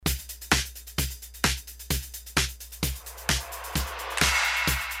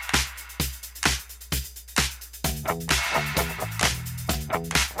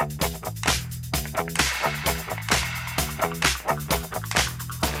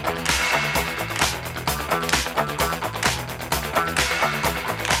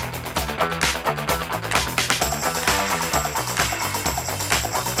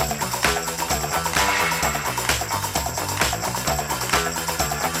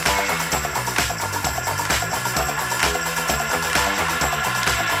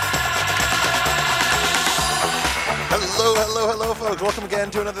folks. Welcome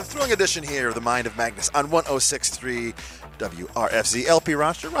again to another thrilling edition here of the Mind of Magnus on 106.3 WRFZ LP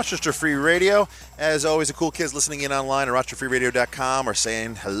Rochester Free Radio. As always, the cool kids listening in online at RochesterFreeRadio.com are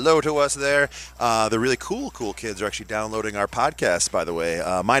saying hello to us there. The really cool kids are actually downloading our podcast, by the way.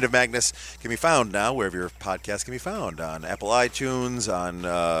 Mind of Magnus can be found now wherever your podcast can be found, on Apple iTunes, on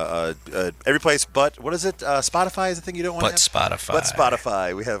every place but, what is it? Spotify is the thing you don't want to have? But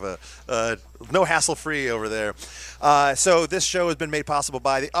Spotify. We have a no hassle-free over there. So this show has been made possible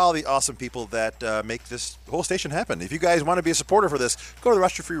by all the awesome people that make this whole station happen. If you guys want to be a supporter for this, go to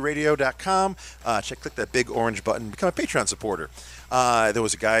RochesterFreeRadio.com, click that big orange button, become a Patreon supporter.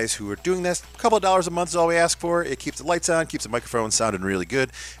 Those are guys who are doing this. A couple of dollars a month is all we ask for. It keeps the lights on, keeps the microphone sounding really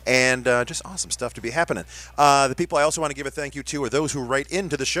good, and just awesome stuff to be happening. The people I also want to give a thank you to are those who write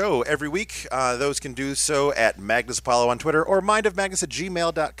into the show every week. Those can do so at Magnus Apollo on Twitter or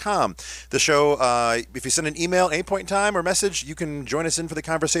mindofmagnus@gmail.com. The show, if you send an email at any point in time or message, you can join us in for the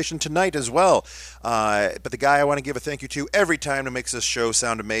conversation tonight as well. But the guy I want to give a thank you to every time that makes this show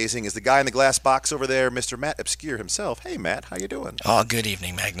sound amazing is the guy in the glass box over there, Mr. Matt Obscure himself. Hey, Matt, how you doing? Oh, good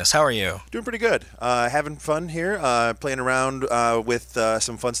evening, Magnus. How are you? Doing pretty good. Having fun here, playing around with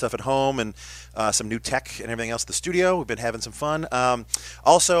some fun stuff at home and some new tech and everything else at the studio. We've been having some fun.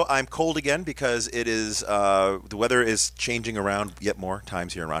 Also, I'm cold again because it is the weather is changing around yet more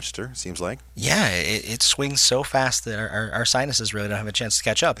times here in Rochester, seems like. Yeah, it swings so fast that our sinuses really don't have a chance to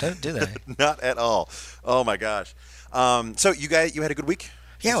catch up, do they? Not at all. Oh, my gosh. So you had a good week?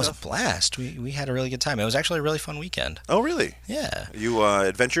 Yeah, it was a blast. We had a really good time. It was actually a really fun weekend. Oh, really? Yeah. You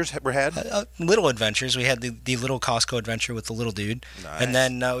adventures were had? Little adventures. We had the little Costco adventure with the little dude. Nice. And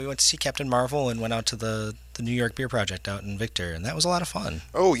then we went to see Captain Marvel and went out to the New York Beer Project out in Victor, and that was a lot of fun.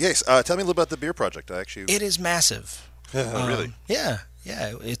 Oh, yes. Tell me a little about the beer project. It is massive. Really?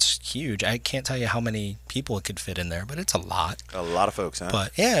 Yeah, it's huge. I can't tell you how many people it could fit in there, but it's a lot. A lot of folks, huh?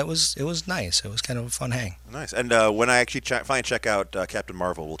 But yeah, it was nice. It was kind of a fun hang. Nice. And when I actually finally check out Captain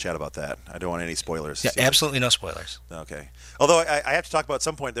Marvel, we'll chat about that. I don't want any spoilers. Yeah, absolutely no spoilers. Okay. Although I have to talk about at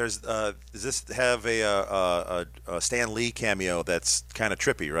some point. Does this have a Stan Lee cameo that's kind of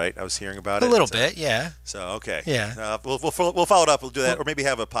trippy, right? I was hearing about it. A little bit, yeah. So okay. Yeah. We'll follow it up. We'll do that, or maybe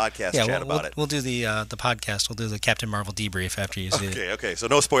have a podcast chat about it. We'll do the podcast. We'll do the Captain Marvel debrief after you see it. Okay. So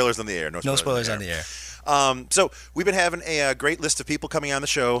no spoilers on the air. No spoilers on the air. So we've been having a great list of people coming on the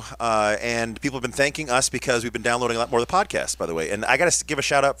show, and people have been thanking us because we've been downloading a lot more of the podcast, by the way. And I got to give a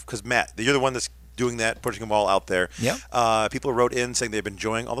shout out because Matt, you're the one that's doing that, pushing them all out there. Yeah. People wrote in saying they've been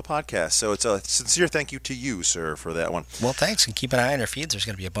enjoying all the podcasts. So it's a sincere thank you to you, sir, for that one. Well, thanks, and keep an eye on our feeds. There's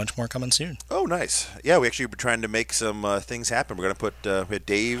going to be a bunch more coming soon. Oh, nice. Yeah, we actually were trying to make some things happen. We're going to put we had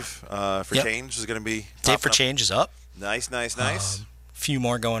Dave for Change is going to be Dave for Change is up. Nice. Few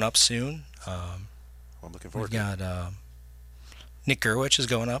more going up soon. I'm looking forward to it. We've got Nick Gerwich is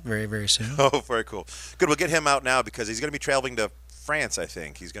going up very, very soon. Oh, very cool. Good, we'll get him out now because he's going to be traveling to France, I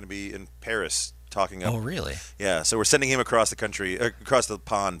think. He's going to be in Paris talking up. Oh, really? Yeah, so we're sending him across the country, across the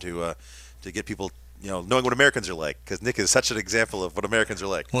pond to get people, knowing what Americans are like, because Nick is such an example of what Americans are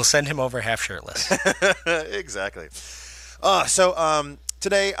like. We'll send him over half shirtless. Exactly.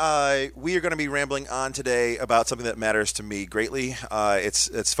 Today, we are going to be rambling on today about something that matters to me greatly.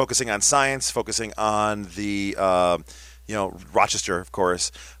 It's focusing on science, focusing on the, Rochester, of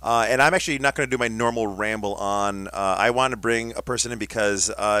course. And I'm actually not going to do my normal ramble on. I want to bring a person in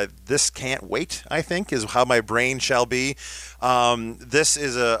because this can't wait, I think, is how my brain shall be. This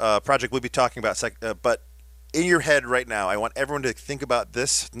is a project we'll be talking about, but in your head right now, I want everyone to think about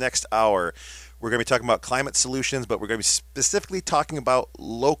this next hour. We're going to be talking about climate solutions, but we're going to be specifically talking about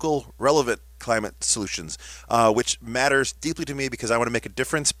local, relevant climate solutions, which matters deeply to me because I want to make a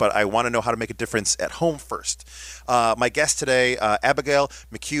difference, but I want to know how to make a difference at home first. My guest today, Abigail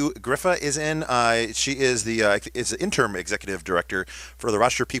McHugh-Griffa, is in. She is the interim executive director for the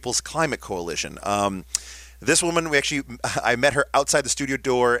Rochester People's Climate Coalition. This woman, I met her outside the studio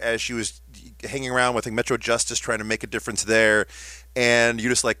door as she was hanging around with Metro Justice trying to make a difference there. And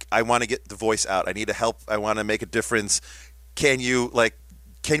you're just like, I want to get the voice out. I need to help. I want to make a difference. Can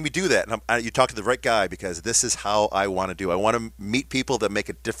we do that? And you talk to the right guy because this is how I want to do. I want to meet people that make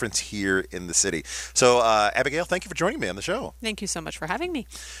a difference here in the city. So, Abigail, thank you for joining me on the show. Thank you so much for having me.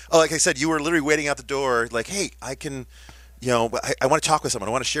 Oh, like I said, you were literally waiting out the door like, hey, I can... I want to talk with someone.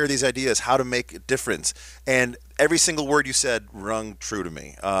 I want to share these ideas, how to make a difference. And every single word you said rung true to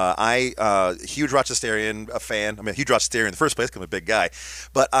me. Huge Rochesterian, a fan. I mean, a huge Rochesterian in the first place because I'm a big guy.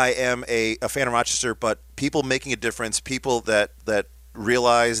 But I am a fan of Rochester. But people making a difference, people that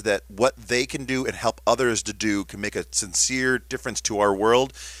realize that what they can do and help others to do can make a sincere difference to our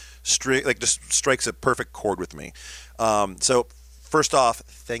world, just strikes a perfect chord with me. So first off,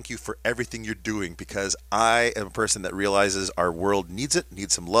 thank you for everything you're doing, because I am a person that realizes our world needs it,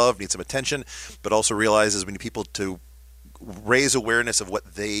 needs some love, needs some attention, but also realizes we need people to raise awareness of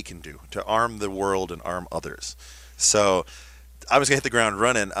what they can do to arm the world and arm others. So I was going to hit the ground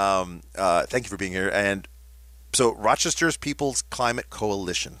running. Thank you for being here. And so Rochester's People's Climate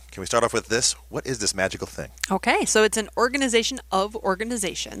Coalition. Can we start off with this? What is this magical thing? Okay, so it's an organization of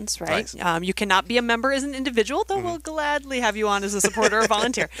organizations, right? Nice. You cannot be a member as an individual, though we'll gladly have you on as a supporter or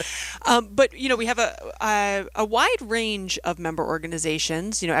volunteer. But, we have a wide range of member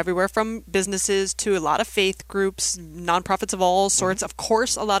organizations, everywhere from businesses to a lot of faith groups, nonprofits of all sorts, of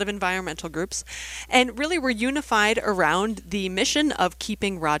course, a lot of environmental groups. And really, we're unified around the mission of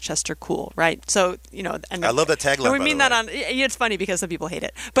keeping Rochester cool, right? So, and I love that tagline. and we mean that on. It's funny because some people hate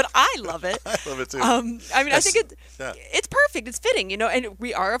it, but I love it. I love it too. I think it's perfect. It's fitting, and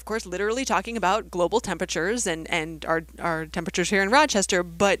we are, of course, literally talking about global temperatures and our temperatures here in Rochester.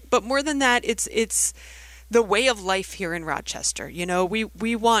 But more than that, it's the way of life here in Rochester.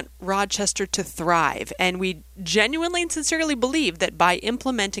 We want Rochester to thrive, and we genuinely and sincerely believe that by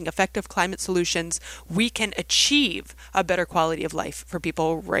implementing effective climate solutions, we can achieve a better quality of life for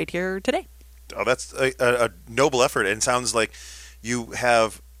people right here today. Oh, that's a noble effort, and it sounds like you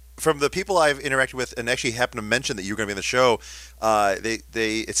have, from the people I've interacted with, and actually happened to mention that you were going to be on the show.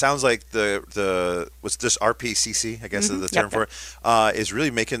 It sounds like the what's this RPCC, I guess is the term for it, is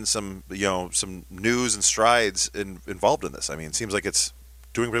really making some news and strides involved in this. I mean, it seems like it's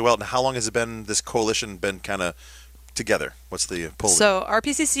doing really well. And how long has this coalition been kind of together? What's the pull? So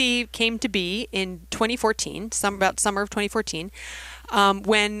RPCC came to be in 2014, about summer of 2014,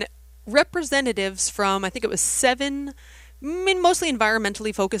 when representatives from, I think it was 7 mostly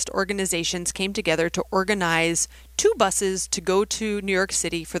environmentally focused organizations came together to organize 2 buses to go to New York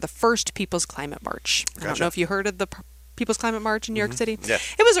City for the first People's Climate March. Gotcha. I don't know if you heard of the People's Climate March in New York City. Yeah.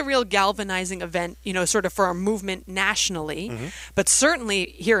 It was a real galvanizing event, sort of for our movement nationally, but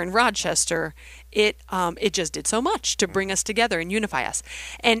certainly here in Rochester, it just did so much to bring us together and unify us.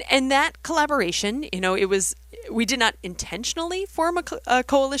 And that collaboration, we did not intentionally form a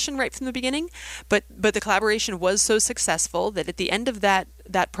coalition right from the beginning, but the collaboration was so successful that at the end of that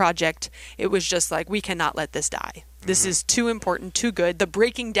project, it was just like, we cannot let this die. This is too important, too good. The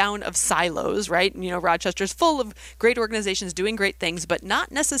breaking down of silos, right? Rochester's full of great organizations doing great things, but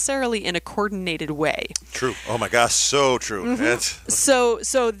not necessarily in a coordinated way. True. Oh my gosh, so true.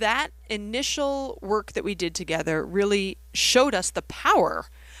 So that initial work that we did together really showed us the power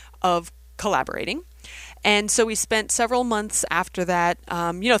of collaborating. And so we spent several months after that,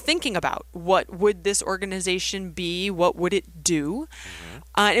 thinking about what would this organization be, what would it do.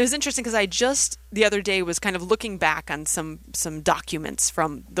 It was interesting because I just the other day was kind of looking back on some documents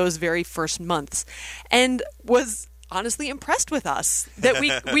from those very first months, and was honestly impressed with us that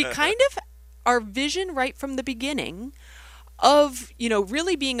we kind of, our vision right from the beginning of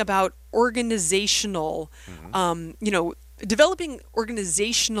really being about organizational, developing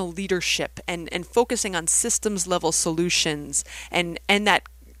organizational leadership and focusing on systems level solutions and that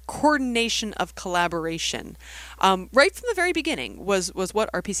coordination of collaboration right from the very beginning was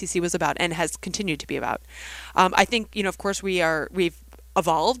what RPCC was about and has continued to be about. I think, of course, we've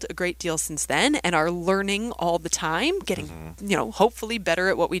evolved a great deal since then and are learning all the time, getting hopefully better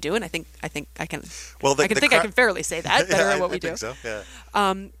at what we do. And I think I can I can fairly say that better at what we do. So, yeah.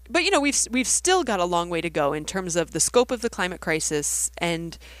 But we've still got a long way to go in terms of the scope of the climate crisis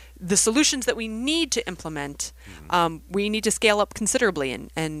and the solutions that we need to implement. We need to scale up considerably,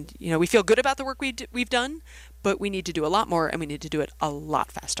 and we feel good about the work we've done, but we need to do a lot more, and we need to do it a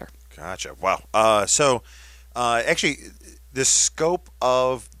lot faster. Gotcha. Wow. So actually, the scope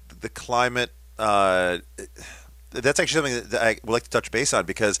of the climate, that's actually something that I would like to touch base on,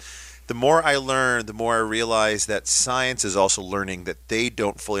 because the more I learn, the more I realize that science is also learning that they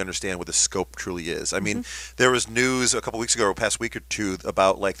don't fully understand what the scope truly is. I mean, there was news a couple weeks ago, or past week or two,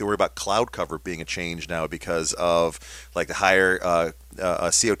 about they worry about cloud cover being a change now because of the higher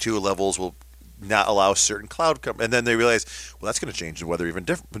CO2 levels will not allow certain cloud cover. And then they realize, well, that's going to change the weather even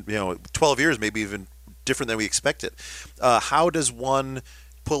different. 12 years, maybe even different than we expected. How does one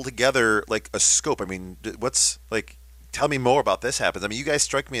pull together a scope? I mean, tell me more about this happens. I mean, you guys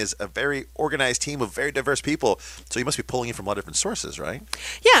strike me as a very organized team of very diverse people, so you must be pulling in from a lot of different sources, right?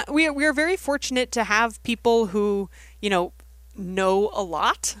 Yeah, we are very fortunate to have people who, know a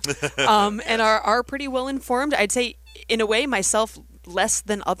lot and are pretty well informed. I'd say, in a way, myself less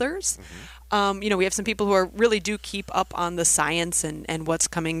than others. We have some people who really do keep up on the science and what's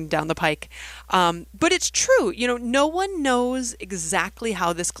coming down the pike. But it's true, no one knows exactly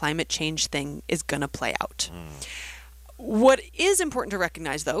how this climate change thing is going to play out. What is important to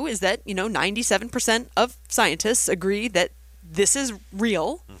recognize, though, is that 97% of scientists agree that this is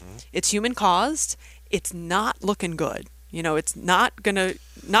real. It's human caused. It's not looking good. It's not gonna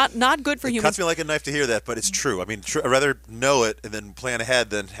not good for It humans. cuts me like a knife to hear that, but it's true. I mean, I'd rather know it and then plan ahead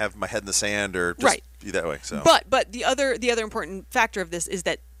than have my head in the sand or just be that way. So, but the other important factor of this is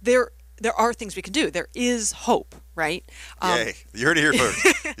that there are things we can do. There is hope, right? Yay! You heard it here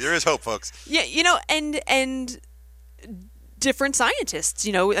first. There is hope, folks. Yeah, and different scientists.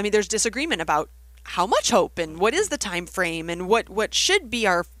 There's disagreement about how much hope and what is the time frame and what should be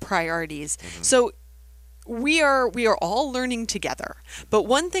our priorities. So we are all learning together. But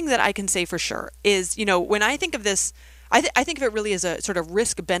one thing that I can say for sure is, when I think of this, I think of it really as a sort of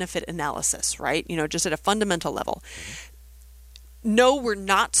risk-benefit analysis, right? Just at a fundamental level. No, we're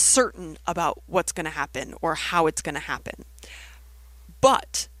not certain about what's going to happen or how it's going to happen.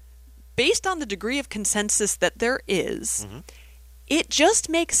 But based on the degree of consensus that there is, it just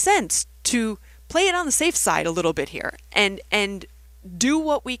makes sense to play it on the safe side a little bit here and do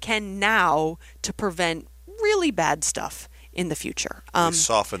what we can now to prevent really bad stuff in the future.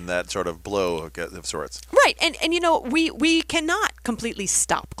 Soften that sort of blow of sorts. Right. And we cannot completely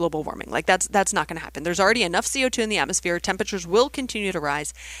stop global warming. Like that's not going to happen. There's already enough CO2 in the atmosphere. Temperatures will continue to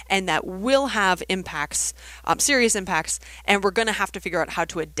rise, and that will have impacts, serious impacts, and we're going to have to figure out how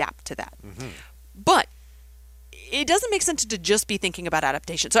to adapt to that. But it doesn't make sense to just be thinking about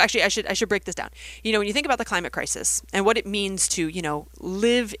adaptation. So actually, I should break this down. When you think about the climate crisis and what it means to,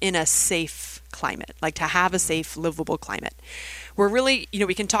 live in a safe climate, like to have a safe, livable climate, we're really,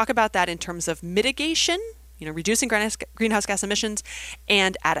 we can talk about that in terms of mitigation, reducing greenhouse gas emissions,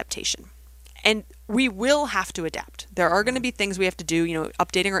 and adaptation. And we will have to adapt. There are going to be things we have to do,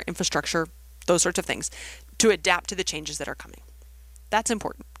 updating our infrastructure, those sorts of things, to adapt to the changes that are coming. That's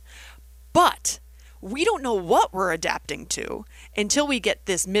important. But we don't know what we're adapting to until we get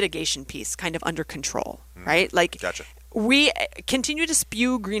this mitigation piece kind of under control, right? Like, Gotcha. We continue to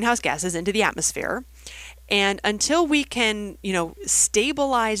spew greenhouse gases into the atmosphere, and until we can,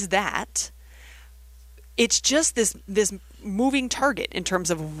 stabilize that, it's just this moving target in terms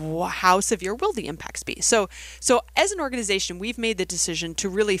of how severe will the impacts be. So as an organization, we've made the decision to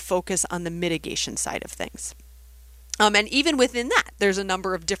really focus on the mitigation side of things. And even within that, there's a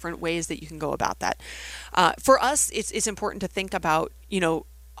number of different ways that you can go about that. For us, it's important to think about,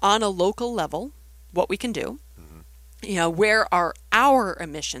 on a local level, what we can do. Where are our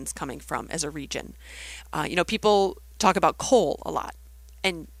emissions coming from as a region? People talk about coal a lot.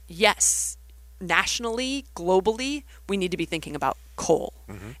 And yes, nationally, globally, we need to be thinking about coal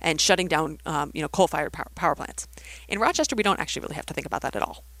and shutting down, coal-fired power plants. In Rochester, we don't actually really have to think about that at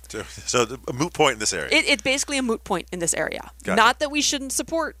all. So a moot point in this area. It's basically a moot point in this area. Gotcha. Not that we shouldn't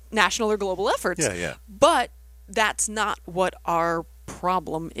support national or global efforts, but that's not what our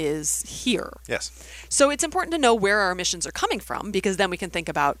problem is here. Yes. So it's important to know where our emissions are coming from, because then we can think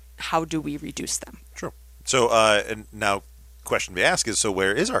about how do we reduce them. True. So and now question to be asked is, so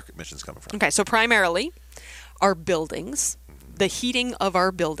where is our emissions coming from? Okay, so primarily our buildings, the heating of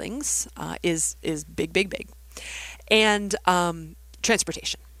our buildings is big. And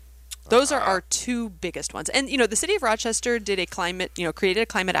transportation. Those are our two biggest ones. And, the city of Rochester did created a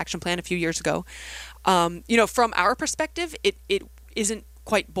climate action plan a few years ago. From our perspective, it isn't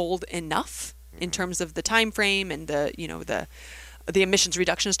quite bold enough in terms of the time frame and the emissions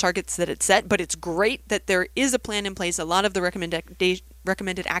reductions targets that it set. But it's great that there is a plan in place. A lot of the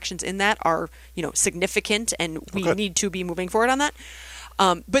recommended actions in that are, significant, and we need to be moving forward on that.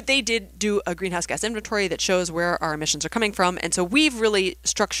 But they did do a greenhouse gas inventory that shows where our emissions are coming from. And so we've really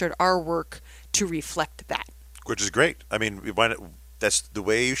structured our work to reflect that. Which is great. I mean, that's the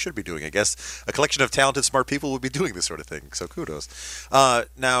way you should be doing it. I guess a collection of talented, smart people would be doing this sort of thing. So kudos.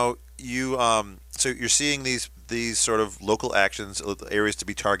 Now, so you're seeing these sort of local actions, areas to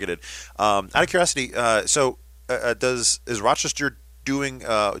be targeted. Out of curiosity, is Rochester doing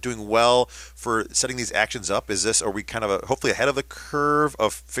well for setting these actions up? Are we kind of hopefully ahead of the curve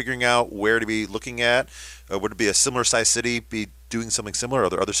of figuring out where to be looking at? Would it be a similar size city be doing something similar? Are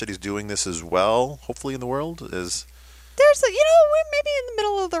there other cities doing this as well, hopefully in the world? There's we're maybe in the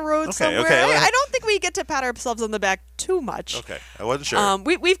middle of the road somewhere. Okay. I don't think we get to pat ourselves on the back too much. Okay, I wasn't sure.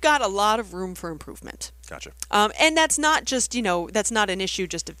 We've got a lot of room for improvement. Gotcha. And that's not just, that's not an issue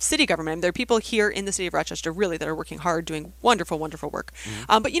just of city government. There are people here in the city of Rochester really that are working hard, doing wonderful, wonderful work.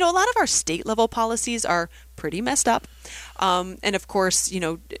 But, a lot of our state level policies are pretty messed up. And of course,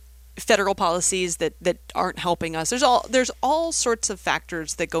 federal policies that aren't helping us. There's all sorts of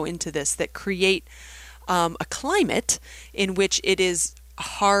factors that go into this that create a climate in which it is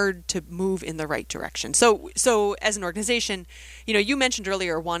hard to move in the right direction. So as an organization, you mentioned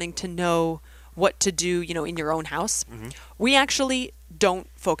earlier wanting to know what to do, in your own house. Mm-hmm. We actually don't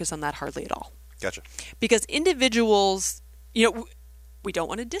focus on that hardly at all. Gotcha. Because individuals, we don't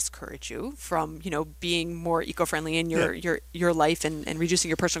want to discourage you from, being more eco-friendly in your life and reducing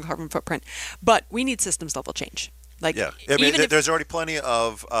your personal carbon footprint. But we need systems level change. Like, I mean, there's already plenty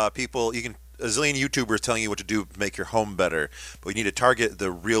of people. You can a zillion YouTubers telling you what to do to make your home better, but we need to target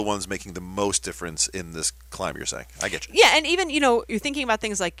the real ones making the most difference in this climate. You're saying, I get you. Yeah, and even you're thinking about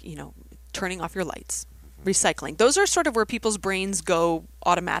things like turning off your lights, recycling. Those are sort of where people's brains go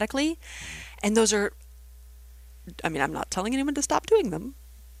automatically, and those are. I mean, I'm not telling anyone to stop doing them,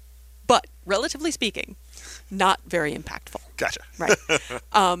 but relatively speaking, not very impactful. Gotcha. Right.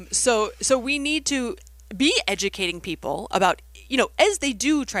 So we need to be educating people about, as they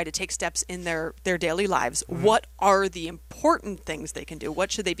do try to take steps in their daily lives, what are the important things they can do?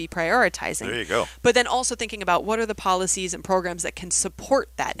 What should they be prioritizing? There you go. But then also thinking about what are the policies and programs that can support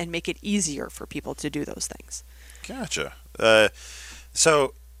that and make it easier for people to do those things. Gotcha.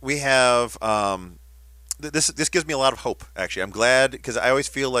 So we have this gives me a lot of hope. Actually, I'm glad because I always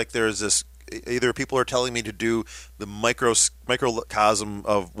feel like there's this. Either people are telling me to do the microcosm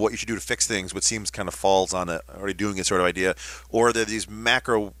of what you should do to fix things, which seems kind of falls on a already doing it sort of idea, or there's these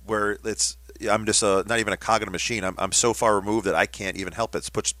macro where I'm just not even a cog in a machine. I'm so far removed that I can't even help it.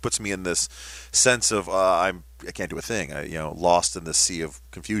 It puts me in this sense of I can't do a thing. Lost in this sea of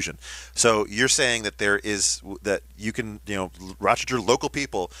confusion. So you're saying that that you can Rochester local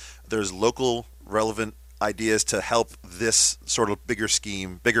people. There's local relevant ideas to help this sort of bigger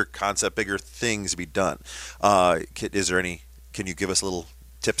scheme, bigger concept, bigger things be done. Is there any? Can you give us little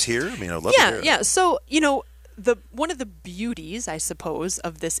tips here? I mean, I'd love to hear it. Yeah. So one of the beauties, I suppose,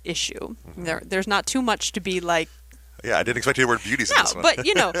 of this issue, there's not too much to be like. Yeah, I didn't expect to hear the word beauties in this one. But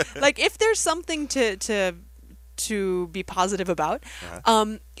like if there's something to be positive about,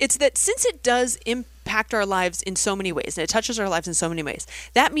 it's that since it does impact our lives in so many ways, and it touches our lives in so many ways,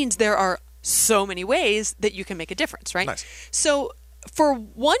 that means there are so many ways that you can make a difference, right? Nice. So for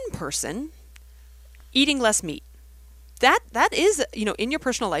one person, eating less meat, that is, in your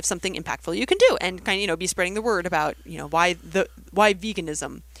personal life, something impactful you can do, and kind of, be spreading the word about, why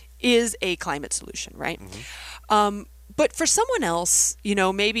veganism is a climate solution, right? Mm-hmm. But for someone else,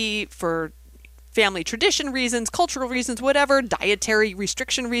 maybe for family tradition reasons, cultural reasons, whatever, dietary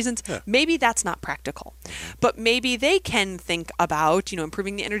restriction reasons, maybe that's not practical. But maybe they can think about,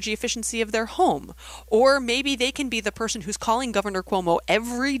 improving the energy efficiency of their home. Or maybe they can be the person who's calling Governor Cuomo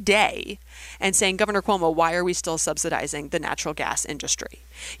every day and saying, Governor Cuomo, why are we still subsidizing the natural gas industry?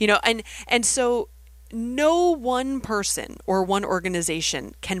 And so no one person or one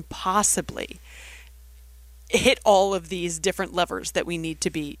organization can possibly hit all of these different levers that we need to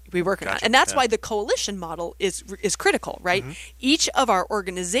be working on. And that's why the coalition model is critical, right? Mm-hmm. Each of our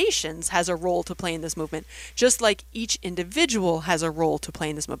organizations has a role to play in this movement, just like each individual has a role to play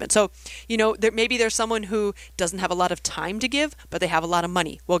in this movement. So, maybe there's someone who doesn't have a lot of time to give, but they have a lot of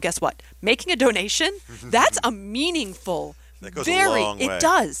money. Well, guess what? Making a donation, that's a meaningful that goes a long way. It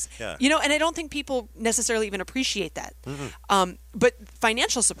does. Yeah. And I don't think people necessarily even appreciate that. Mm-hmm. But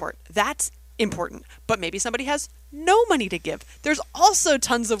financial support, that's important, but maybe somebody has no money to give. There's also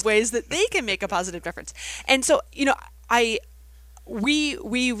tons of ways that they can make a positive difference. And so, we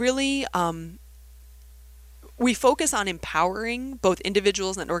really we focus on empowering both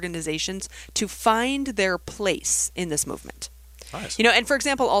individuals and organizations to find their place in this movement. Nice. And for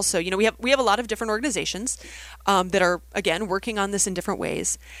example, also, we have a lot of different organizations that are, again, working on this in different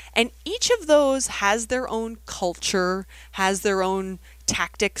ways. And each of those has their own culture, has their own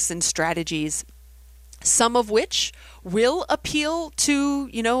tactics and strategies, some of which will appeal to,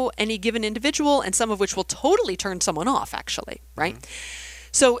 any given individual, and some of which will totally turn someone off, actually, right? Mm-hmm.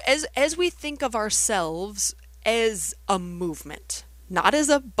 So as we think of ourselves as a movement, not as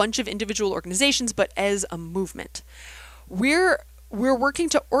a bunch of individual organizations, but as a movement, we're working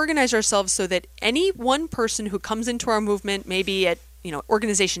to organize ourselves so that any one person who comes into our movement, maybe at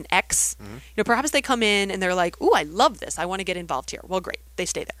organization X, perhaps they come in and they're like, "Ooh, I love this. I want to get involved here." Well, great, they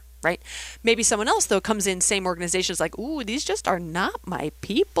stay there, right? Maybe someone else though comes in, same organization, is like, "Ooh, these just are not my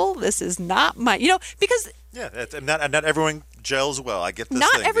people. This is not my," because not everyone gels well. I get this.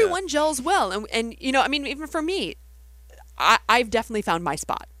 Not everyone gels well, and even for me, I've definitely found my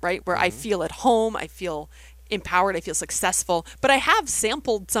spot, right, where I feel at home. I feel empowered, I feel successful, but I have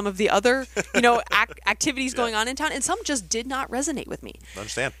sampled some of the other, activities going on in town, and some just did not resonate with me.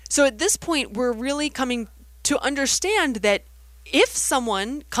 Understand. So at this point, we're really coming to understand that if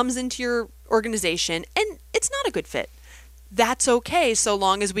someone comes into your organization and it's not a good fit, that's okay so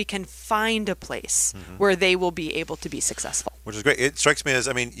long as we can find a place where they will be able to be successful. Which is great. It strikes me as,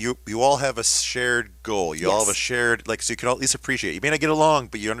 I mean, you all have a shared goal. You all have a shared, like, so you can at least appreciate. You may not get along,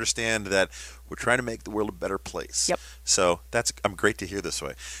 but you understand that we're trying to make the world a better place. Yep. So I'm great to hear this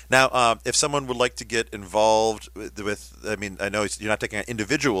way. Now, if someone would like to get involved with, I mean, I know you're not taking on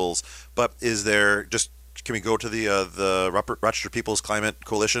individuals, but is there just, can we go to the Rochester People's Climate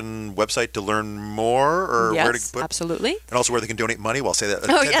Coalition website to learn more, or Yes, where to put? absolutely. And also where they can donate money. Well, I'll say that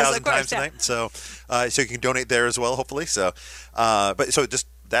 10,000 yes, of course, times tonight. So you can donate there as well, hopefully. So, so just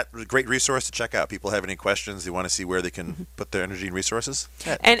that great resource to check out. People have any questions? They want to see where they can put their energy and resources.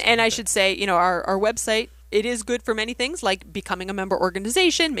 And I should say, you know, our website, it is good for many things, like becoming a member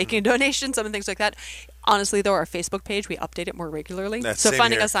organization, making a donation, some things like that. Honestly, though, our Facebook page, we update it more regularly. So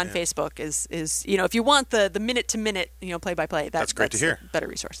finding us on Facebook is, you know, if you want the minute-to-minute, you know, play-by-play, that's great to hear. A better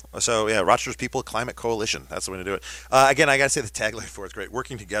resource. So, yeah, Rochester's People Climate Coalition. That's the way to do it. Again, I got to say the tagline for it's great.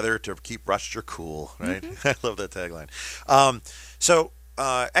 Working together to keep Rochester cool, right? I love that tagline.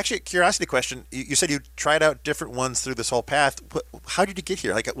 Actually, a curiosity question. You said you tried out different ones through this whole path. How did you get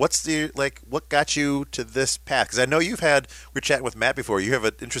here? Like, what got you to this path? Because I know we were chatting with Matt before. You have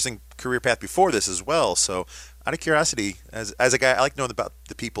an interesting career path before this as well. So, out of curiosity, as a guy, I like knowing about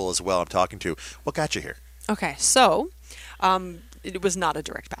the people as well I'm talking to. What got you here? Okay, so it was not a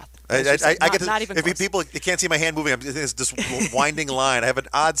direct path. I get this, not even if close. People, you can't see my hand moving. It's this winding line. I have an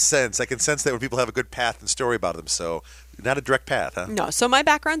odd sense. I can sense that when people have a good path and story about them. So, not a direct path, huh? No. So my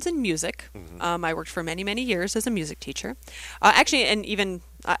background's in music. I worked for many, many years as a music teacher. Actually, and even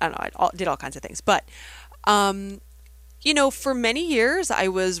I don't know, I did all kinds of things. But you know, for many years, I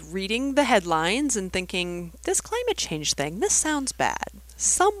was reading the headlines and thinking, this climate change thing, this sounds bad.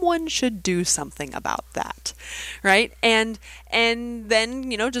 Someone should do something about that, right? And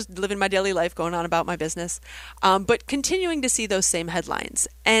then, you know, just living my daily life, going on about my business, but continuing to see those same headlines.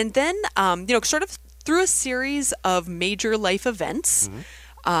 And then, you know, sort of through a series of major life events,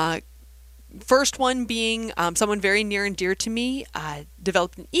 first one being someone very near and dear to me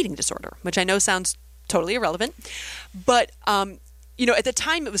developed an eating disorder, which I know sounds totally irrelevant, but you know, at the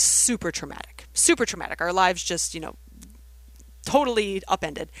time it was super traumatic. Our lives just, you know, totally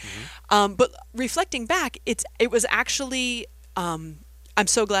upended. But reflecting back, it was actually I'm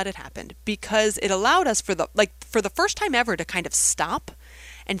so glad it happened, because it allowed us for the first time ever to kind of stop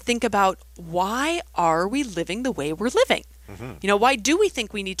and think about, why are we living the way we're living? You know, why do we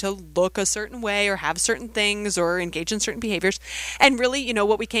think we need to look a certain way or have certain things or engage in certain behaviors? And really, you know,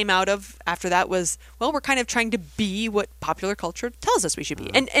 what we came out of after that was, well, we're kind of trying to be what popular culture tells us we should be.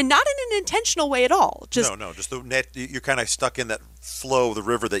 And not in an intentional way at all. Just the net. You're kind of stuck in that flow of the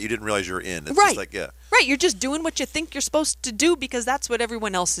river that you didn't realize you were in. It's right. Just like, Right. You're just doing what you think you're supposed to do because that's what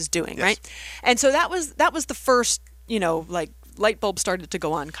everyone else is doing, right? And so that was the first, you know, like, light bulb started to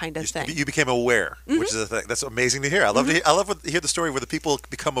go on kind of thing. You became aware, which is a thing. That's amazing to hear. I love to hear the story where the people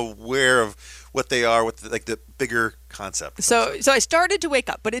become aware of what they are, with the bigger concept. So I started to wake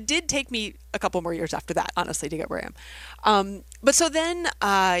up, but it did take me a couple more years after that, honestly, to get where I am. But so then,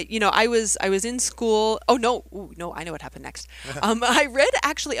 you know, I was in school. Oh no, I know what happened next. I read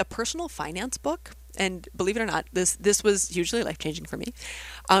actually a personal finance book, and believe it or not, this was hugely life-changing for me.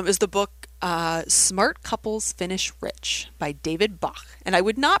 It was the book Smart Couples Finish Rich by David Bach. And I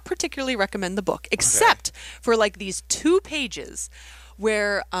would not particularly recommend the book, except for like these 2 pages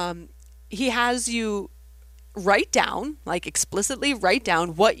where he has you explicitly write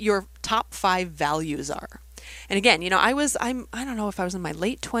down what your top 5 values are. And again, you know, I don't know if I was in my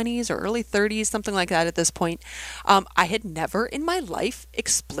late 20s or early 30s, something like that at this point. I had never in my life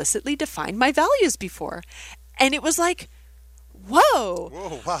explicitly defined my values before. And it was like,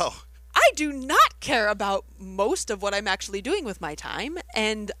 whoa, wow. I do not care about most of what I'm actually doing with my time.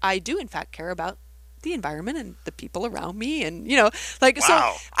 And I do, in fact, care about the environment and the people around me. And, you know, like,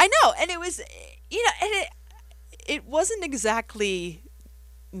 wow. So I know. And it was, you know, and it wasn't exactly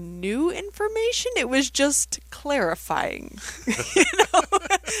new information. It was just clarifying. You know,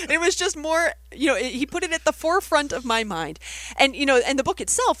 it was just more, you know, he put it at the forefront of my mind. And, you know, and the book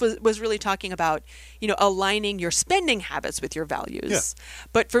itself was really talking about, you know, aligning your spending habits with your values. Yeah.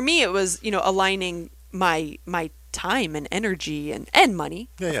 But for me, it was, you know, aligning my time and energy and money,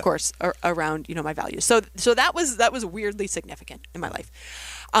 of course, around, you know, my values. So that was weirdly significant in my life.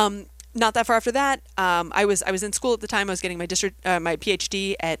 Not that far after that, I was in school at the time. I was getting my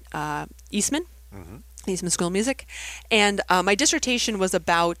PhD at Eastman, Eastman School of Music, and my dissertation was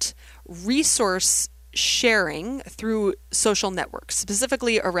about resource sharing through social networks,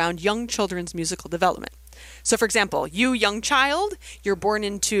 specifically around young children's musical development. So, for example, you young child, you're born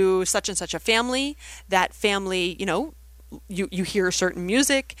into such and such a family. That family, you know, you hear certain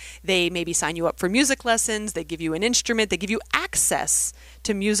music, they maybe sign you up for music lessons, they give you an instrument, they give you access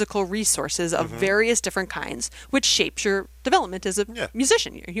to musical resources of various different kinds, which shapes your development as a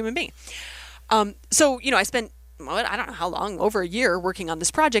musician, you're a human being. So, I spent, I don't know how long, over a year working on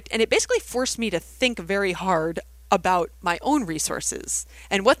this project, and it basically forced me to think very hard about my own resources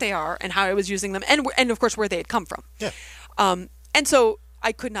and what they are and how I was using them and of course where they had come from. Yeah. And so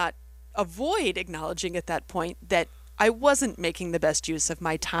I could not avoid acknowledging at that point that I wasn't making the best use of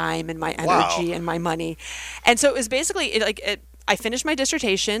my time and my energy and my money. And so it was basically I finished my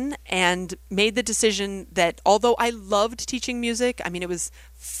dissertation and made the decision that although I loved teaching music, I mean, it was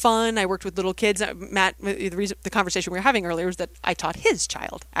fun. I worked with little kids. Matt, the conversation we were having earlier was that I taught his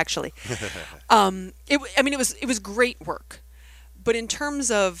child, actually. It was great work. But in terms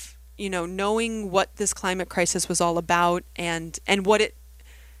of, knowing what this climate crisis was all about and what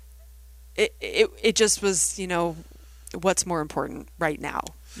it just was, what's more important right now,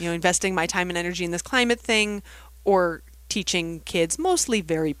 investing my time and energy in this climate thing or teaching kids, mostly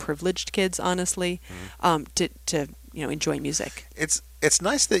very privileged kids, honestly, to enjoy music. It's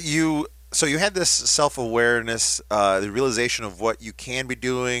nice that you had this self-awareness, the realization of what you can be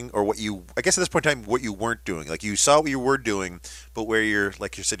doing, or I guess at this point in time, what you weren't doing. Like you saw what you were doing, but where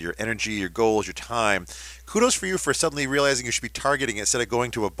like you said, your energy, your goals, your time. Kudos for you for suddenly realizing you should be targeting it instead of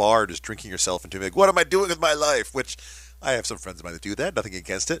going to a bar, just drinking yourself into like, what am I doing with my life? Which I have some friends of mine that do that, nothing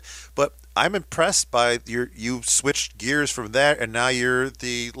against it. But I'm impressed by you switched gears from that, and now you're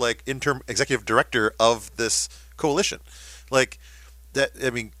the interim executive director of this coalition. Like that,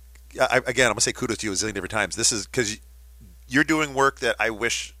 I mean, I'm going to say kudos to you a zillion different times. This is because you're doing work that I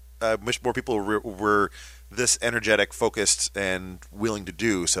wish more people were this energetic, focused, and willing to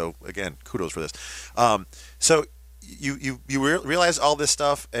do. So again, kudos for this. So you realize all this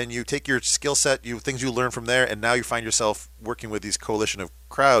stuff, and you take your skill set, things you learn from there, and now you find yourself working with these coalition of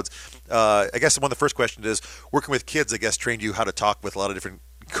crowds. I guess one of the first questions is, working with kids, I guess, trained you how to talk with a lot of different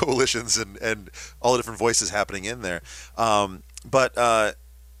coalitions and all the different voices happening in there.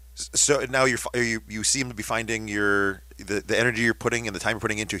 So now you seem to be finding the energy you're putting and the time you're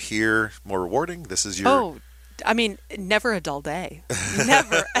putting into here more rewarding. This is your never a dull day.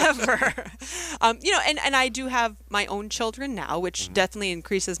 Never, ever. And I do have my own children now, which definitely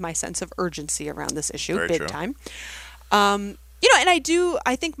increases my sense of urgency around this issue. Very big true. Time. And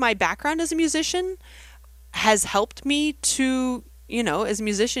I think my background as a musician has helped me to, as a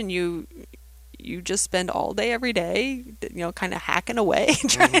musician, you just spend all day, every day, kind of hacking away.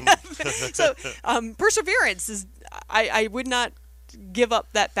 So perseverance is, I would not give up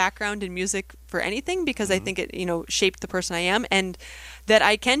that background in music for anything, because I think it, shaped the person I am, and that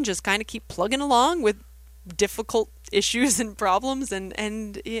I can just kind of keep plugging along with difficult issues and problems, and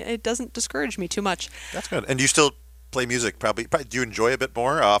it doesn't discourage me too much. That's good. And you still play music, probably do you enjoy a bit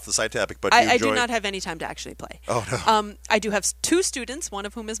more off the side topic? But I do not have any time to actually play. Oh no. I do have 2 students, one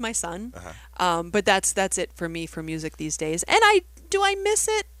of whom is my son. But that's it for me for music these days. And I miss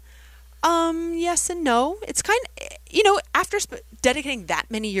it? Yes and no. It's kind of, after dedicating that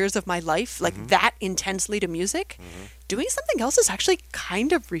many years of my life, that intensely to music, doing something else is actually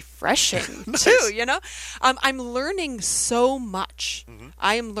kind of refreshing Nice. too, I'm learning so much.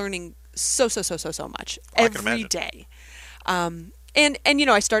 I am learning so much every day. And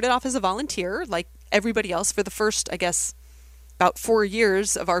I started off as a volunteer like everybody else for the first, I guess, about 4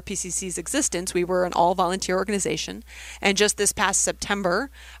 years of RPCC's existence. We were an all-volunteer organization. And just this past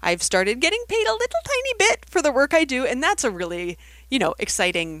September, I've started getting paid a little tiny bit for the work I do. And that's a really,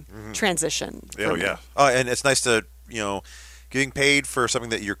 exciting transition. Oh, yeah. And it's nice to, getting paid for something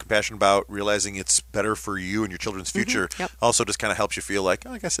that you're compassionate about, realizing it's better for you and your children's future, also just kind of helps you feel like,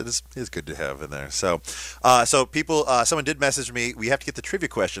 I guess it is good to have in there. So, people, someone did message me. We have to get the trivia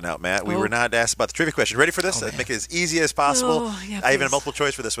question out, Matt. We were not asked about the trivia question. Ready for this? I'd make it as easy as possible. I even have multiple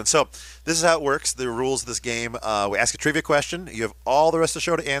choice for this one. So, this is how it works. The rules of this game: we ask a trivia question. You have all the rest of the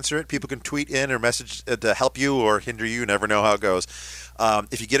show to answer it. People can tweet in or message to help you or hinder you. You never know how it goes.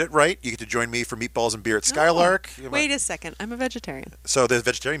 If you get it right, you get to join me for meatballs and beer at Skylark. Wait a second. I'm a vegetarian. So there's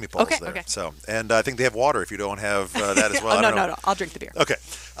vegetarian meatballs there. Okay. So, and I think they have water if you don't have that as well. No. I'll drink the beer. Okay.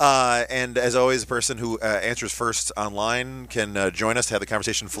 And as always, the person who answers first online can join us to have the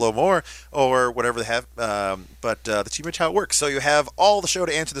conversation flow more or whatever they have. But that's pretty much how it works. So you have all the show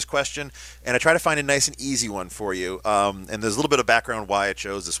to answer this question, and I try to find a nice and easy one for you. And there's a little bit of background why I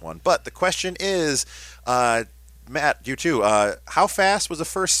chose this one. But the question is... Matt, you too. How fast was the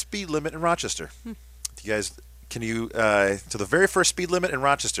first speed limit in Rochester? You guys, so the very first speed limit in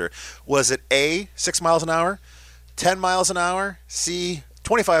Rochester, was it A, 6 miles an hour, 10 miles an hour, C,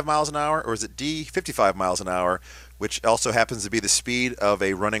 25 miles an hour, or is it D, 55 miles an hour? which also happens to be the speed of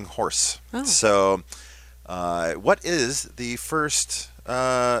a running horse. Oh. So, what is the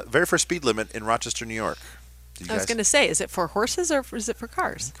very first speed limit in Rochester, New York? I was going to say, is it for horses or is it for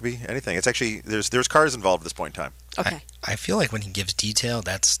cars? Could be anything. It's actually there's cars involved at this point in time. Okay. I feel like when he gives detail,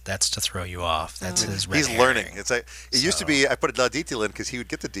 that's to throw you off. That's his red He's herring. learning. It's like it used to be. I put a lot of detail in because he would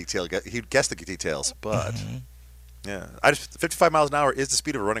get the detail. He'd guess the details. But yeah, 55 miles an hour is the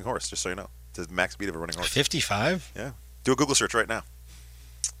speed of a running horse. Just so you know, it's the max speed of a running horse. 55? Yeah. Do a Google search right now.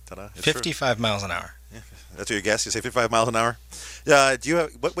 Ta-da. It's true. 55 miles an hour. Yeah. That's what you guess. You say 55 miles an hour. Do you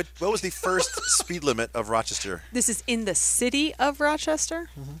have what was the first speed limit of Rochester? This is in the city of Rochester?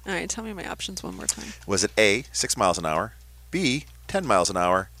 All right, tell me my options one more time. Was it A, 6 miles an hour, B, 10 miles an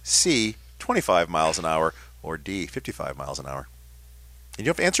hour, C, 25 miles an hour, or D, 55 miles an hour? And you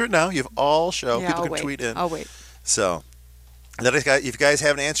don't have to answer it now. You have all show. Yeah, People I'll can wait. tweet in. I'll wait. So, if you guys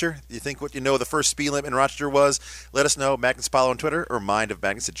have an answer, you think what you know the first speed limit in Rochester was, let us know. Magnus Apollo on Twitter or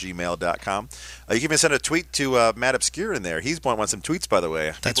mindofmagnus@gmail.com. You can even send a tweet to Matt Obscure in there. He's wants some tweets, by the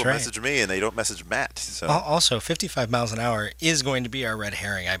way. That's People right. message me and they don't message Matt. So Also, 55 miles an hour is going to be our red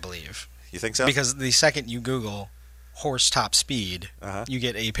herring, I believe. you think so? Because the second you Google horse top speed, Uh-huh. you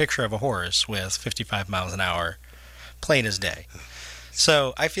get a picture of a horse with 55 miles an hour, plain as day.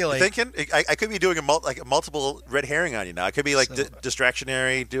 So I feel like Thinking I could be doing a multiple red herring on you now. I could be like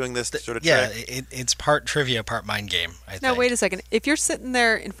distractionary, doing this sort of trick. it's part trivia, part mind game. I think. Now, wait a second. If you're sitting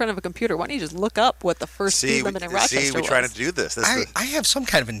there in front of a computer, why don't you just look up what the first speed limit in Rochester we're was? trying to do this. I have some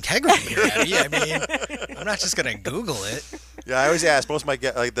kind of integrity here, Abby. I mean, I'm not just going to Google it. Yeah, I always ask most of my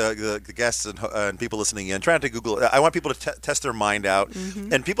the guests and people listening in, trying to Google it. I want people to test their mind out,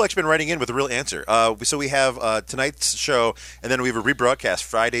 and people actually been writing in with a real answer. So we have tonight's show, and then we have a rebroadcast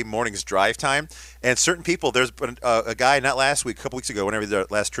Friday morning's drive time. And certain people, there's been a guy not last week, a couple weeks ago, whenever the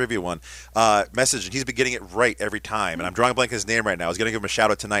last trivia one, messaged, and he's been getting it right every time. And I'm drawing a blank on his name right now. I was going to give him a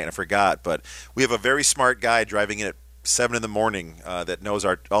shout out tonight, and I forgot. But we have a very smart guy driving in at 7 in the morning that knows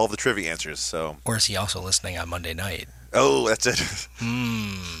all of the trivia answers. So. Or is he also listening on Monday night? Oh, that's it.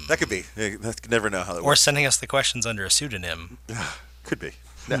 That could be. You never know how that Or works. sending us the questions under a pseudonym. Could be.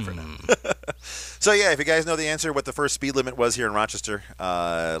 Never know. So, yeah, if you guys know the answer, what the first speed limit was here in Rochester,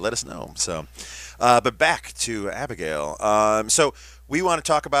 let us know. So, but back to Abigail. So we want to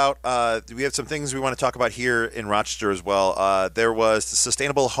talk about, we have some things we want to talk about here in Rochester as well. There was the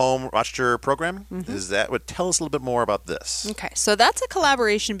Sustainable Home Rochester program. Is that what? Tell us a little bit more about this. Okay, so that's a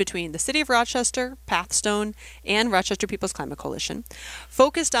collaboration between the City of Rochester, Pathstone, and Rochester People's Climate Coalition,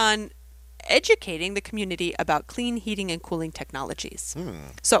 focused on educating the community about clean heating and cooling technologies.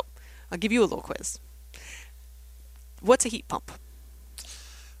 So, I'll give you a little quiz. What's a heat pump?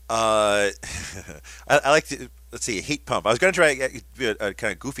 I like to, let's see, a heat pump. I was going to try a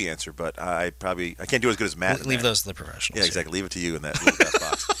kind of goofy answer, but I can't do as good as Matt. Leave those to the professionals. Yeah, exactly. Leave it to you in that little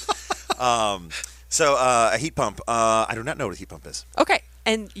glass box. So a heat pump. I do not know what a heat pump is. Okay,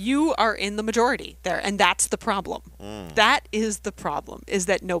 and you are in the majority there, and that's the problem. That is the problem, is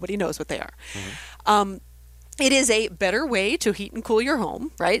that nobody knows what they are. It is a better way to heat and cool your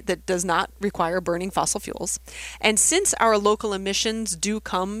home, right, that does not require burning fossil fuels. And since our local emissions do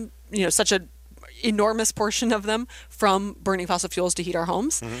come, such an enormous portion of them from burning fossil fuels to heat our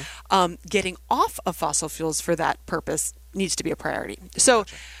homes, getting off of fossil fuels for that purpose needs to be a priority. So,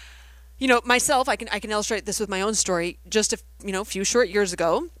 myself, I can illustrate this with my own story. Just a few short years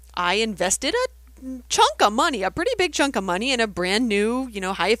ago, I invested a chunk of money, a pretty big chunk of money, in a brand new,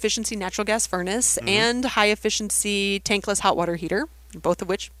 high efficiency natural gas furnace and high efficiency tankless hot water heater, both of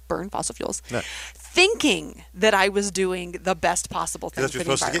which burn fossil fuels, thinking that I was doing the best possible thing for the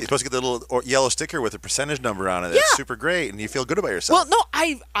environment. You're supposed to get the little yellow sticker with a percentage number on it. That's super great, and you feel good about yourself. Well, no,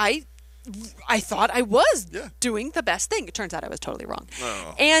 I thought I was doing the best thing. It turns out I was totally wrong.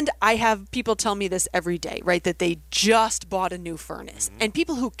 Oh. And I have people tell me this every day, right, that they just bought a new furnace. And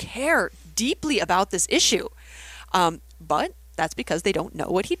people who care deeply about this issue. But that's because they don't know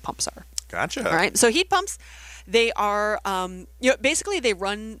what heat pumps are. Gotcha. All right. So heat pumps, they are, basically they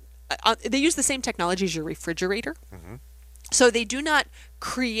run, they use the same technology as your refrigerator. So they do not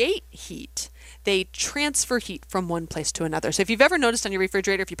create heat. They transfer heat from one place to another. So if you've ever noticed on your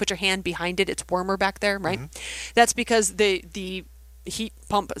refrigerator, if you put your hand behind it, it's warmer back there, right? That's because the heat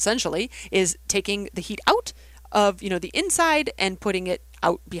pump essentially is taking the heat out of, the inside and putting it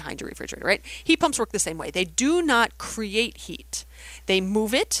out behind your refrigerator, right? Heat pumps work the same way. They do not create heat. They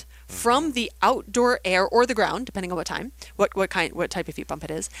move it from the outdoor air or the ground, depending on what type of heat pump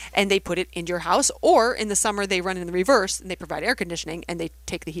it is, and they put it into your house. Or in the summer, they run in the reverse and they provide air conditioning and they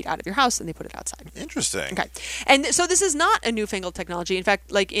take the heat out of your house and they put it outside. Interesting. Okay, and so this is not a newfangled technology. In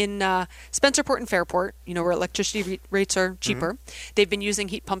fact, like in Spencerport and Fairport, where electricity rates are cheaper, they've been using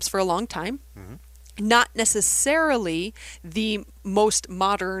heat pumps for a long time. Not necessarily the most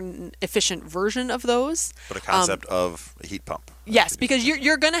modern, efficient version of those. But a concept of a heat pump. Yes, because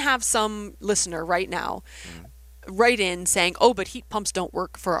you're going to have some listener right now write in saying, oh, but heat pumps don't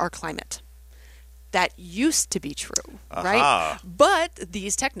work for our climate. That used to be true, right? But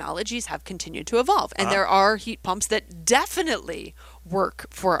these technologies have continued to evolve. And there are heat pumps that definitely work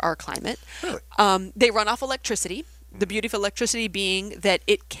for our climate. Really? They run off electricity. The beauty of electricity being that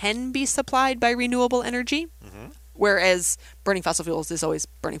it can be supplied by renewable energy, whereas burning fossil fuels is always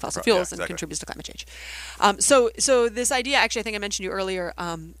burning fossil fuels and contributes to climate change. So this idea, actually, I think I mentioned you earlier,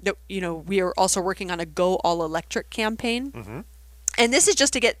 that we are also working on a Go All Electric campaign. And this is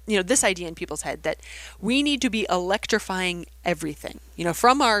just to get this idea in people's head that we need to be electrifying everything,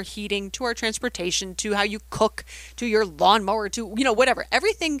 from our heating to our transportation to how you cook to your lawnmower to whatever,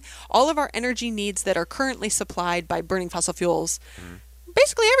 everything, all of our energy needs that are currently supplied by burning fossil fuels.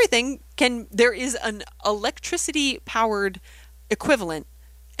 Basically everything there is an electricity powered equivalent,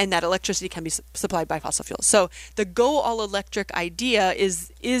 and that electricity can be supplied by fossil fuels. So the Go All Electric idea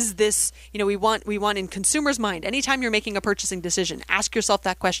is this, we want in consumers' mind, anytime you're making a purchasing decision, ask yourself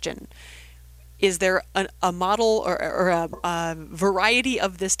that question. Is there a model or a variety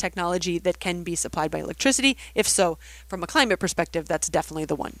of this technology that can be supplied by electricity? If so, from a climate perspective, that's definitely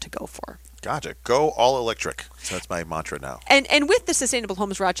the one to go for. Gotcha. Go all electric. So that's my mantra now. And with the Sustainable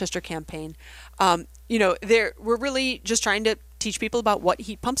Homes Rochester campaign, we're really just trying to teach people about what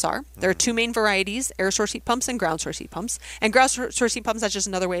heat pumps are. There are two main varieties, air source heat pumps and ground source heat pumps. And ground source heat pumps, that's just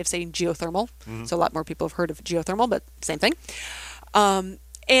another way of saying geothermal. So a lot more people have heard of geothermal, but same thing.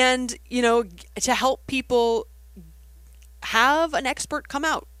 And, to help people have an expert come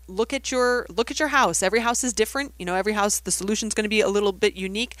out, look at your house. Every house is different. Every house, the solution's going to be a little bit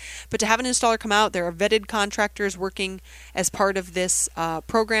unique. But to have an installer come out, there are vetted contractors working as part of this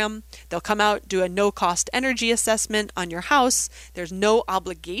program. They'll come out, do a no-cost energy assessment on your house. There's no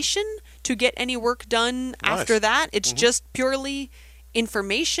obligation to get any work done after that. It's just purely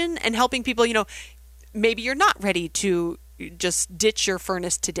information and helping people, maybe you're not ready to just ditch your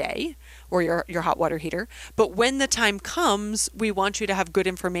furnace today or your hot water heater. But when the time comes, we want you to have good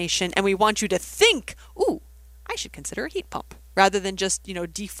information and we want you to think, ooh, I should consider a heat pump rather than just,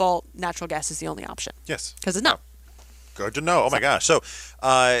 default natural gas is the only option. Yes. Because it's not. Good to know. Oh my gosh. So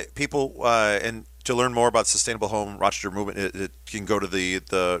people, and to learn more about Sustainable Home Rochester movement, it can go to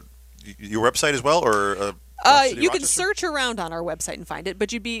your website as well, or you can search around on our website and find it,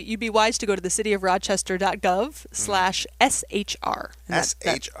 but you'd be wise to go to thecityofrochester.gov/SHR.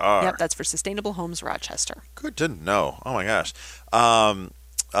 SHR. Yep, that's for Sustainable Homes Rochester. Good to know. Oh my gosh.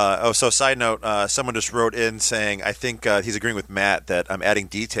 So side note, someone just wrote in saying, I think he's agreeing with Matt that I'm adding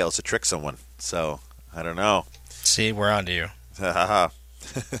details to trick someone. So I don't know. See, we're on to you.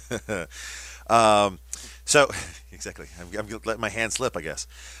 So exactly, I'm letting my hand slip, I guess.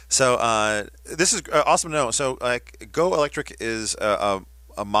 So this is awesome to know. So Go Electric is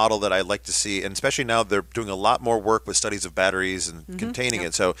a model that I like to see, and especially now they're doing a lot more work with studies of batteries and containing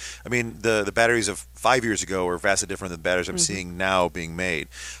it. So I mean, the batteries of 5 years ago are vastly different than the batteries I'm seeing now being made.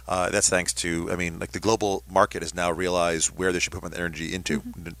 That's thanks to, the global market has now realized where they should put the energy into.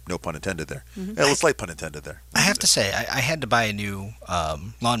 No pun intended there. A slight pun intended there. I have to say, I had to buy a new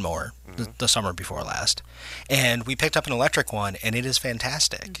lawnmower the summer before last, and we picked up an electric one, and it is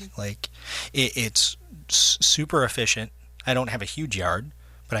fantastic. It's super efficient. I don't have a huge yard,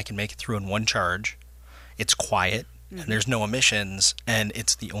 but I can make it through in one charge. It's quiet, and there's no emissions, and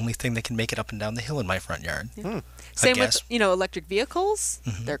it's the only thing that can make it up and down the hill in my front yard. Same with, electric vehicles.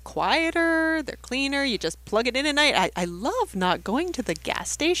 They're quieter, they're cleaner. You just plug it in at night. I love not going to the gas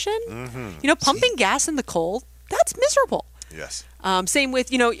station. Pumping gas in the cold, that's miserable. Yes. Same with,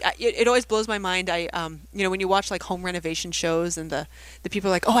 it always blows my mind. When you watch like home renovation shows and the people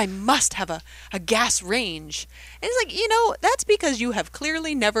are like, oh, I must have a gas range. And it's like, that's because you have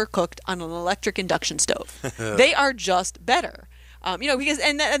clearly never cooked on an electric induction stove. They are just better. Because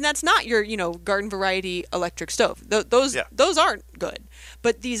that's not your, garden variety electric stove. Those aren't good.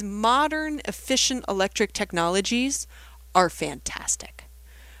 But these modern, efficient electric technologies are fantastic.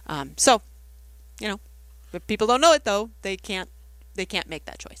 If people don't know it, though, they can't make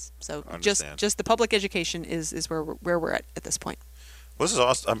that choice. So just the public education is where we're at this point. Well, this is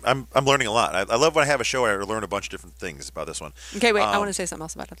awesome. I'm learning a lot. I love when I have a show and I learn a bunch of different things about this one. Okay, wait. I want to say something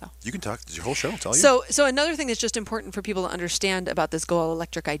else about it, though. You can talk. It's your whole show. Tell you. So another thing that's just important for people to understand about this Go All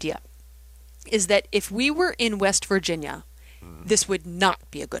Electric idea is that if we were in West Virginia, this would not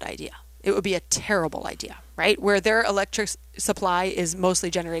be a good idea. It would be a terrible idea, right? Where their electric supply is mostly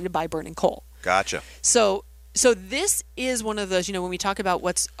generated by burning coal. Gotcha. So this is one of those, when we talk about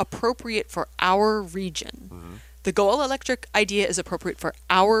what's appropriate for our region, the Go All Electric idea is appropriate for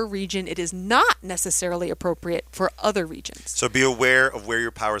our region. It is not necessarily appropriate for other regions. So be aware of where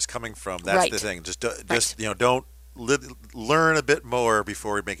your power is coming from. That's Right. the thing. Just don't learn a bit more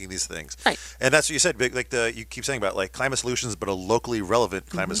before making these things. Right. And that's what you said. Like you keep saying about like climate solutions, but a locally relevant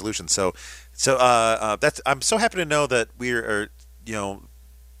climate solution. So that's I'm so happy to know that we are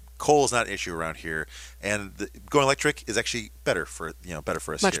coal is not an issue around here, and going electric is actually better for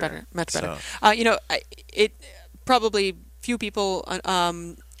us. Much here. better. So, It probably few people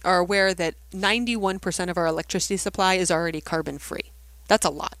are aware that 91% of our electricity supply is already carbon free. That's a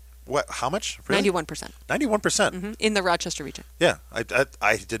lot. what? How much? Really? 91%. 91%. In the Rochester region. Yeah,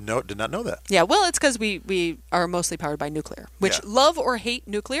 I did not know that. Yeah, well, it's because we are mostly powered by nuclear, which Yeah. love or hate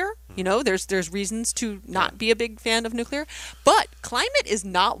nuclear. There's reasons to not be a big fan of nuclear, but climate is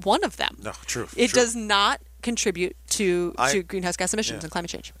not one of them. No, true. It true. does not contribute to greenhouse gas emissions and climate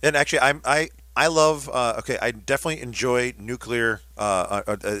change. And actually, I love. I definitely enjoy nuclear.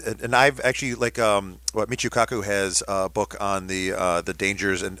 And I've actually Michio Kaku has a book on the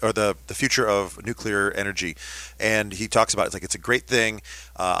dangers or the future of nuclear energy, and he talks about it's a great thing.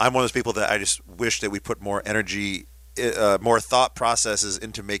 I'm one of those people that I just wish that we put more energy. More thought processes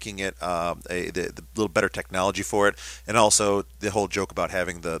into making it the little better technology for it, and also the whole joke about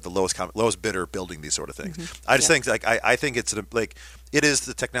having the lowest bidder building these sort of things. I just think I think it's it is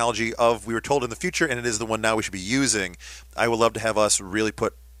the technology we were told in the future, and it is the one now we should be using. I would love to have us really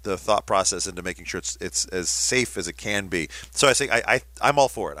put the thought process into making sure it's as safe as it can be. So I think I'm all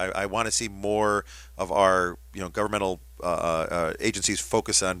for it. I want to see more of our governmental agencies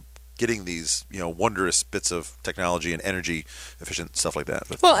focus on getting these wondrous bits of technology and energy efficient stuff like that.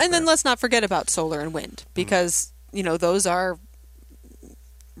 Well, and then let's not forget about solar and wind, because those are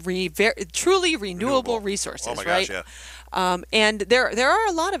truly renewable resources, oh my right? gosh, yeah. And there are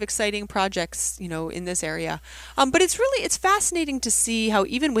a lot of exciting projects in this area, but it's fascinating to see how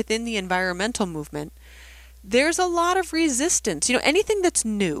even within the environmental movement there's a lot of resistance. Anything that's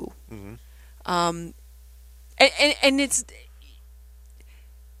new, and it's.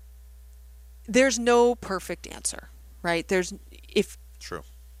 There's no perfect answer, right? True.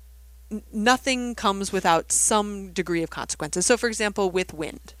 Nothing comes without some degree of consequences. So, for example, with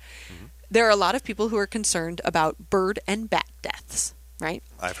wind, there are a lot of people who are concerned about bird and bat deaths, right?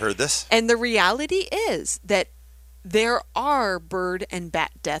 I've heard this. And the reality is that there are bird and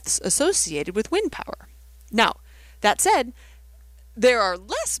bat deaths associated with wind power. Now, that said, there are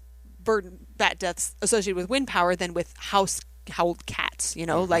less bird and bat deaths associated with wind power than with household cats.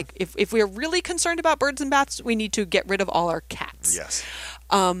 Like if we're really concerned about birds and bats, we need to get rid of all our cats. Yes.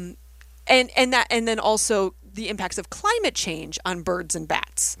 And then also the impacts of climate change on birds and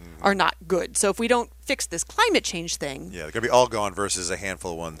bats are not good. So if we don't fix this climate change thing, yeah, they're gonna be all gone versus a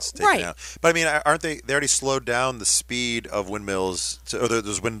handful of ones taken Right. out. But I mean, aren't they? They already slowed down the speed of windmills or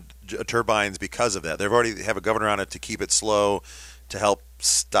those wind turbines because of that. They've already have a governor on it to keep it slow, to help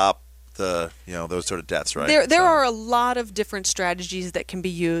stop the those sort of deaths, right? There are a lot of different strategies that can be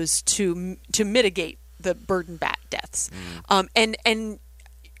used to mitigate the bird and bat deaths. And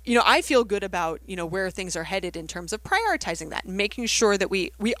I feel good about where things are headed in terms of prioritizing that and making sure that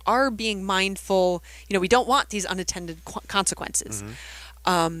we are being mindful. We don't want these unattended consequences.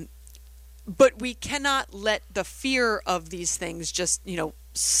 But we cannot let the fear of these things just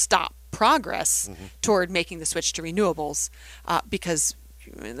stop progress toward making the switch to renewables, because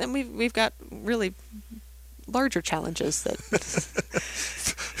then we've got really larger challenges that.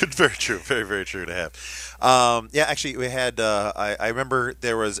 Very true, very very true to have. Actually, we had. I remember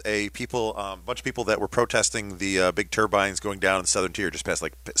there was a bunch of people that were protesting the big turbines going down in the Southern Tier, just past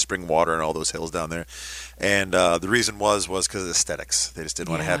like Spring Water and all those hills down there. And the reason was because of aesthetics. They just didn't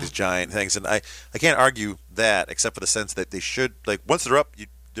want to have these giant things. And I can't argue that, except for the sense that they should, once they're up,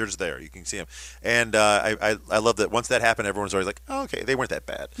 they're just there. You can see them. And I love that once that happened, everyone's always like, oh, okay, they weren't that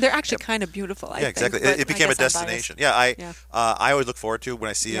bad. They're actually kind of beautiful, I think. Exactly. But It became a I guess I'm destination. biased. I always look forward to when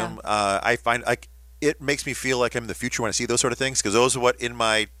I see them. I find it makes me feel like I'm in the future when I see those sort of things, because those are what, in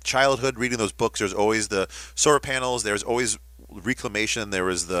my childhood, reading those books, there's always the solar panels, there's always reclamation, there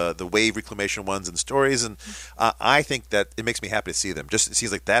was the wave reclamation ones and stories, and I think that it makes me happy to see them. Just it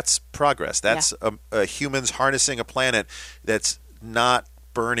seems like that's progress. That's humans harnessing a planet that's not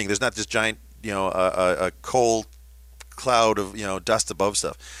burning. There's not this giant, a cold cloud of dust above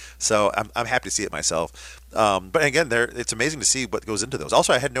stuff. So I'm happy to see it myself. But again, it's amazing to see what goes into those.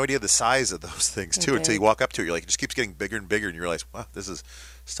 Also, I had no idea the size of those things too until you walk up to it. You're like, it just keeps getting bigger and bigger, and you realize, wow, this is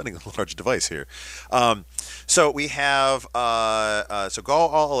a stunning large device here. So we have so go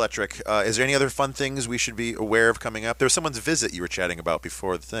all electric. Is there any other fun things we should be aware of coming up? There was someone's visit you were chatting about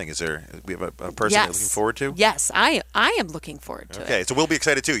before the thing. We have a person you're looking forward to? Yes, I am looking forward to it. Okay, so we'll be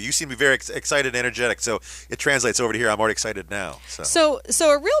excited too. You seem to be very excited and energetic, so it translates over to here. I'm already excited now. So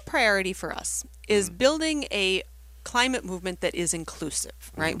a real priority for us is building a climate movement that is inclusive,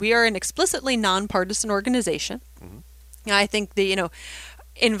 right? We are an explicitly nonpartisan organization. I think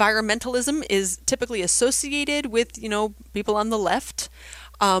environmentalism is typically associated with, people on the left,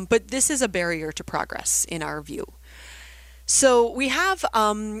 but this is a barrier to progress in our view. So we have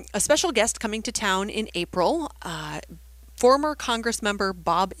a special guest coming to town in April, former Congress member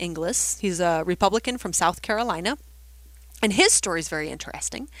Bob Inglis. He's a Republican from South Carolina. And his story is very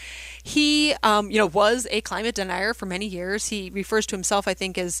interesting. He, was a climate denier for many years. He refers to himself, I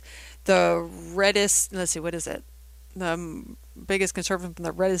think, as the reddest, let's see, what is it? The biggest conservative in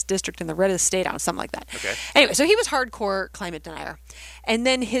the reddest district in the reddest state, something like that. Okay. Anyway, so he was hardcore climate denier. And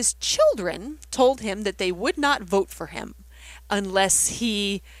then his children told him that they would not vote for him unless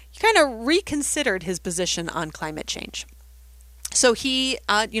he kind of reconsidered his position on climate change. So he,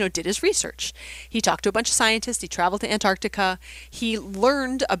 did his research. He talked to a bunch of scientists. He traveled to Antarctica. He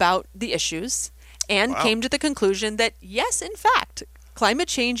learned about the issues and came to the conclusion that, yes, in fact, climate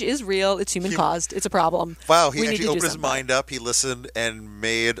change is real. It's human-caused. It's a problem. Wow, he actually opened his mind up. He listened and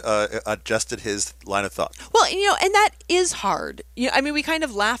adjusted his line of thought. Well, and that is hard. We kind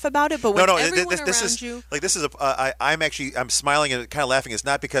of laugh about it, but when everyone around you... I'm smiling and kind of laughing. It's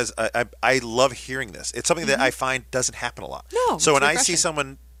not because I love hearing this. It's something that I find doesn't happen a lot. No, so when I see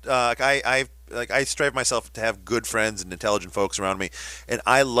someone... I strive myself to have good friends and intelligent folks around me, and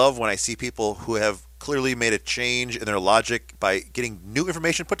I love when I see people who have clearly made a change in their logic by getting new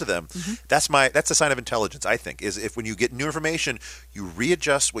information put to them. That's a sign of intelligence, I think, is if when you get new information, you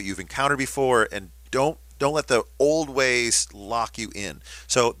readjust what you've encountered before and don't let the old ways lock you in.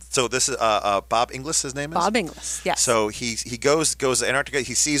 So this is Bob Inglis, his name is? Bob Inglis, yes. So he goes to Antarctica,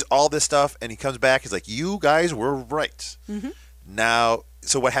 he sees all this stuff, and he comes back, he's like, you guys were right. Now,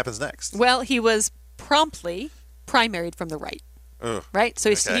 so what happens next? Well, he was promptly primaried from the right. Right?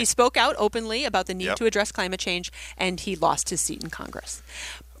 So he spoke out openly about the need to address climate change, and he lost his seat in Congress.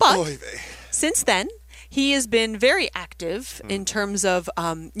 But since then, he has been very active in terms of,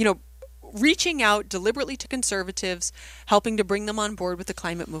 reaching out deliberately to conservatives, helping to bring them on board with the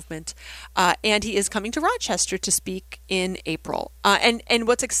climate movement. And he is coming to Rochester to speak in April. And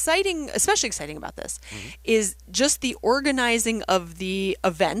what's exciting, especially exciting about this, is just the organizing of the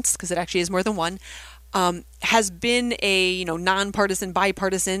events, because it actually is more than one, has been a nonpartisan,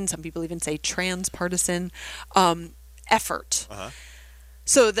 bipartisan, some people even say transpartisan effort.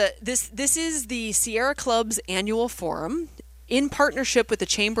 So this is the Sierra Club's annual forum in partnership with the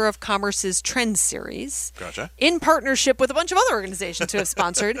Chamber of Commerce's Trends Series. Gotcha. In partnership with a bunch of other organizations who have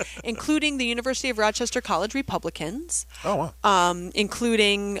sponsored, including the University of Rochester College Republicans. Oh, wow.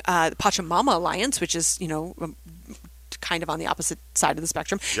 Including the Pachamama Alliance, which is, kind of on the opposite side of the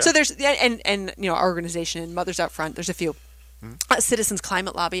spectrum. Yeah. So there's and our organization and Mothers Out Front. There's a few. Citizens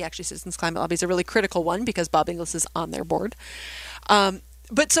Climate Lobby. Actually, Citizens Climate Lobby is a really critical one because Bob Inglis is on their board.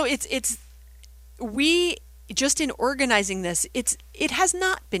 But so it's we just in organizing this, it has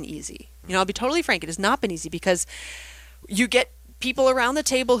not been easy. I'll be totally frank. It has not been easy because you get people around the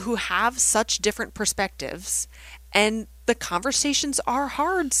table who have such different perspectives, and the conversations are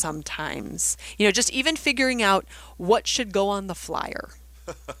hard sometimes. Just even figuring out what should go on the flyer.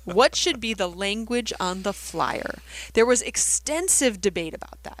 What should be the language on the flyer? There was extensive debate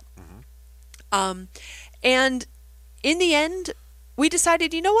about that. And in the end, we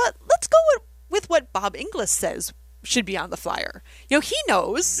decided, you know what? Let's go with what Bob Inglis says should be on the flyer. He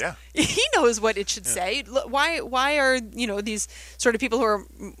knows. Yeah. He knows what it should say. Why are these sort of people who are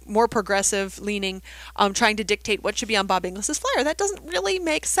more progressive leaning trying to dictate what should be on Bob Inglis's flyer? That doesn't really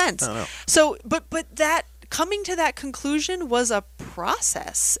make sense. No. So, but that coming to that conclusion was a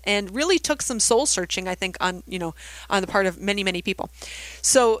process and really took some soul searching, I think, on the part of many people.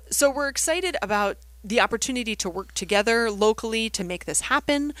 So we're excited about the opportunity to work together locally to make this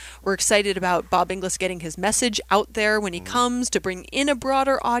happen. We're excited about Bob Inglis getting his message out there when he comes to bring in a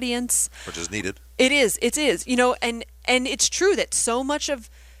broader audience. Which is needed. It is. And it's true that so much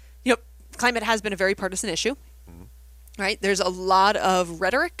of, climate has been a very partisan issue, right? There's a lot of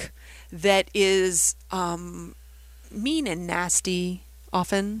rhetoric that is mean and nasty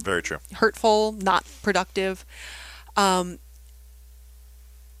often. Very true. Hurtful, not productive.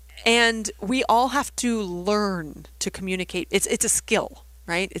 And we all have to learn to communicate. It's a skill,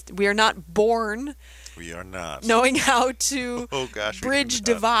 right? We are not born We are not. knowing how to Oh, gosh, we bridge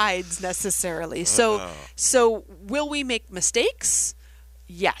do not. divides necessarily. So will we make mistakes?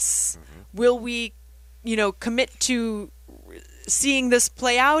 Yes. Will we, commit to seeing this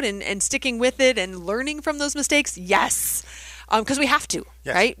play out and sticking with it and learning from those mistakes? Yes. Because we have to,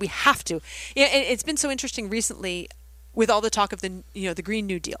 Yes. right? We have to. Yeah, and it's been so interesting recently with all the talk of the Green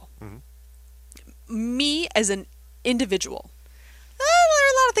New Deal. Me as an individual, there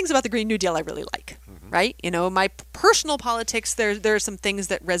are a lot of things about the Green New Deal I really like, right? My personal politics, there are some things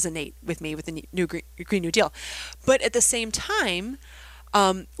that resonate with me with the new Green New Deal. But at the same time,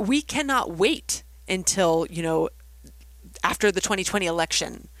 we cannot wait until, after the 2020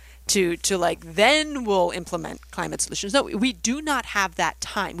 election to then we'll implement climate solutions. No, we do not have that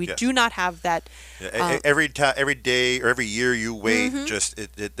time. We Yes. do not have that. Every day or every year you wait,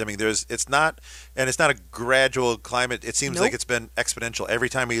 it's not a gradual climate. It seems Nope. like it's been exponential. Every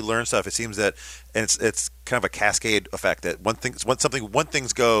time we learn stuff, it seems that, and it's kind of a cascade effect that one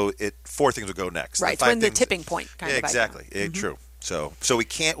things go, four things will go next. Right, And it's when the things- tipping point kind Yeah, of. exactly. True. So we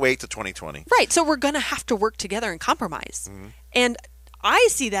can't wait to 2020. Right, so we're going to have to work together and compromise. And I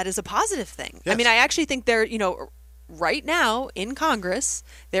see that as a positive thing. I Yes. mean, I actually think right now in Congress,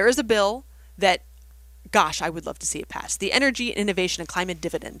 there is a bill that, gosh, I would love to see it pass. The Energy Innovation and Climate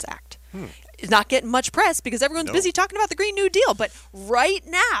Dividends Act. It's not getting much press because everyone's No. busy talking about the Green New Deal. But right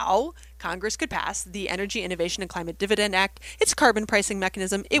now, Congress could pass the Energy Innovation and Climate Dividend Act. It's a carbon pricing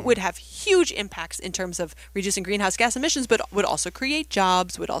mechanism. It would have huge impacts in terms of reducing greenhouse gas emissions, but would also create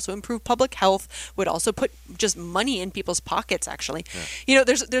jobs, would also improve public health, would also put just money in people's pockets, actually.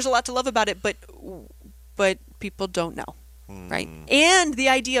 There's a lot to love about it, but people don't know. Right. And the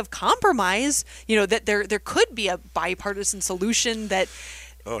idea of compromise, that there could be a bipartisan solution that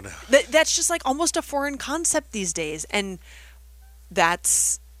Oh no. that's just like almost a foreign concept these days. And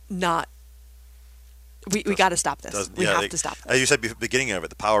that's not, we got to stop this. We have to stop this. As you said at the beginning of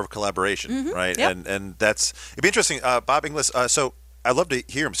it, the power of collaboration, right? Yep. And it'd be interesting. Bob Inglis, so I'd love to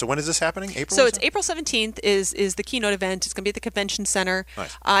hear him. So when is this happening? April? So or it's April 17th is the keynote event. It's going to be at the convention center.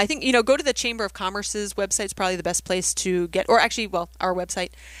 Nice. I think, go to the Chamber of Commerce's website. It's probably the best place to get, or actually, our website.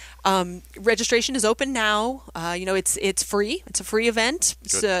 Registration is open now. It's free. It's a free event.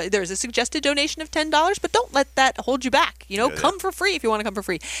 There's a suggested donation of $10, but don't let that hold you back. Come for free if you want to come for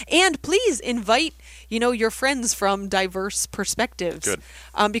free. And please invite, your friends from diverse perspectives. Good.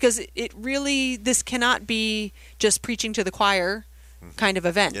 Because it really, this cannot be just preaching to the choir kind of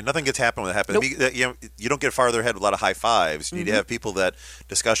event. Yeah, nothing gets happen when it happens. Nope. You don't get farther ahead with a lot of high fives. You need to have people that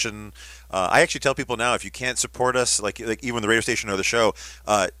discussion. I actually tell people now, if you can't support us, like even the radio station or the show,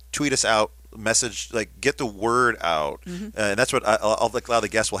 tweet us out, message, get the word out, and that's what I'll like a lot of the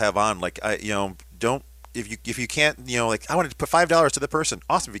guests will have on. Don't if you can't, I wanted to put $5 to the person.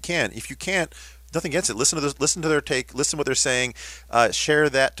 Awesome if you can. If you can't. Nothing against it. Listen to their take. Listen to what they're saying. Share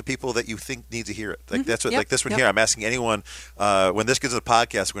that to people that you think need to hear it. That's what. Yep. Like this one here. I'm asking anyone when this gets to the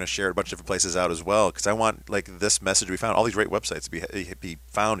podcast, we're going to share it a bunch of different places out as well because I want this message to be found. All these great websites to be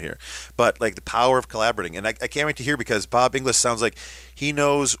found here. But the power of collaborating, and I can't wait to hear because Bob Inglis sounds like he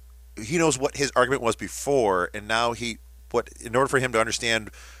knows what his argument was before, and now in order for him to understand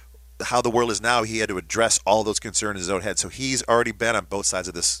how the world is now, he had to address all those concerns in his own head. So he's already been on both sides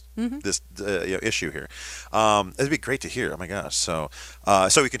of this issue here. It'd be great to hear. Oh my gosh! So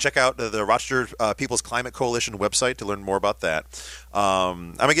you can check out the Rochester People's Climate Coalition website to learn more about that.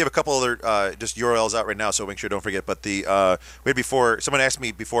 I'm gonna give a couple other just URLs out right now, so make sure don't forget. But we had someone asked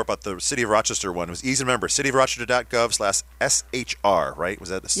me before about the City of Rochester one. It was easy to remember: cityofrochester.gov/SHR. Right? Was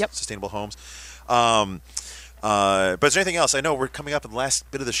that the Sustainable Homes? But is there anything else? I know we're coming up in the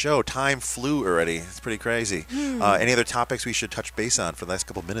last bit of the show. Time flew already. It's pretty crazy. Any other topics we should touch base on for the last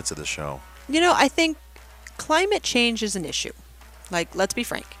couple minutes of the show? I think climate change is an issue. Let's be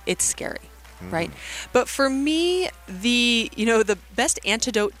frank, it's scary, right? But for me, the best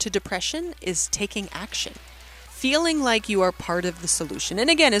antidote to depression is taking action. Feeling like you are part of the solution. And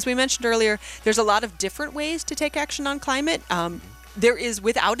again, as we mentioned earlier, there's a lot of different ways to take action on climate. There is,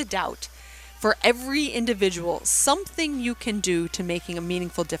 without a doubt, for every individual, something you can do to making a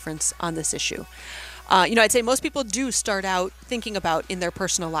meaningful difference on this issue. I'd say most people do start out thinking about in their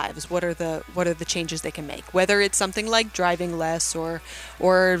personal lives what are the changes they can make. Whether it's something like driving less, or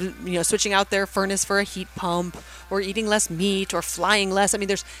switching out their furnace for a heat pump, or eating less meat, or flying less. I mean,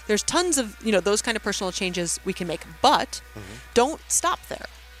 there's tons of those kind of personal changes we can make. But don't stop there.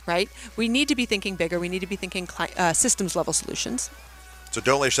 right? We need to be thinking bigger. We need to be thinking systems level solutions. So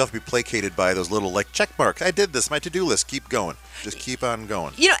don't let yourself be placated by those little like check marks. I did this, my to-do list. Keep going. Just keep on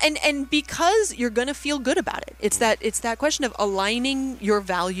going. You know, and because you're going to feel good about it. It's that question of aligning your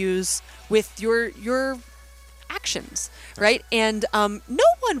values with your actions, right? And no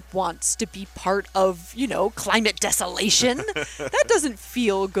one wants to be part of, climate desolation. That doesn't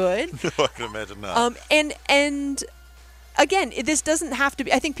feel good. No, I can imagine not. And again, this doesn't have to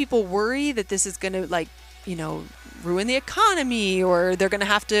be. I think people worry that this is going to ruin the economy, or they're going to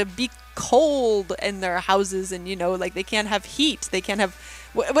have to be cold in their houses, and they can't have heat, they can't have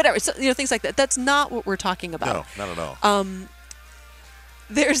whatever, so, things like that. That's not what we're talking about. No, not at all.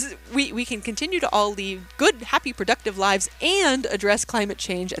 We can continue to all lead good, happy, productive lives and address climate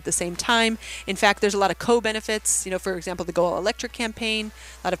change at the same time. In fact, there's a lot of co-benefits. For example, the Go All Electric campaign,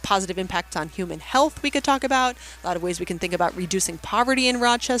 a lot of positive impacts on human health we could talk about, a lot of ways we can think about reducing poverty in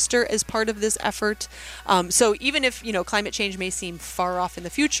Rochester as part of this effort. So even if, climate change may seem far off in the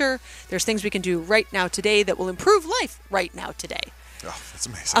future, there's things we can do right now today that will improve life right now today. Oh, that's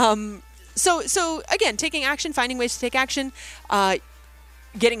amazing. So again, taking action, finding ways to take action,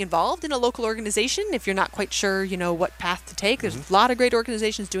 getting involved in a local organization if you're not quite sure, what path to take. There's a lot of great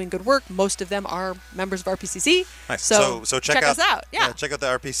organizations doing good work. Most of them are members of RPCC. Nice. So check us out. Yeah. Check out the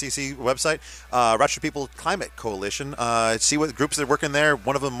RPCC website, Rochester People Climate Coalition. See what groups are working there.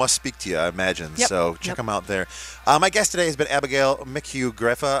 One of them must speak to you, I imagine. Yep. So check them out there. My guest today has been Abigail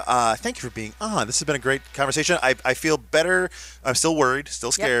McHugh-Greffa. Thank you for being on. This has been a great conversation. I feel better. I'm still worried,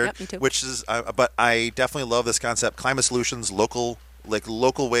 still scared. Yep, me too. Which is, but I definitely love this concept. Climate solutions, local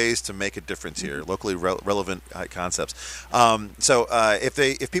ways to make a difference here, locally relevant concepts. So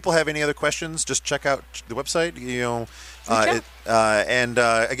if people have any other questions, just check out the website.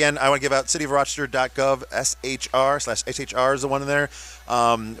 Again, I want to give out cityofrochester.gov /SHR is the one in there.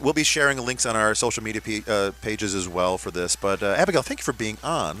 We'll be sharing links on our social media pages as well for this. But Abigail, thank you for being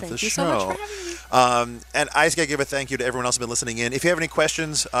on the show. Thank you so much for having me. And I just got to give a thank you to everyone else who's been listening in. If you have any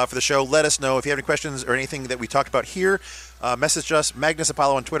questions for the show, let us know. If you have any questions or anything that we talked about here, message us, Magnus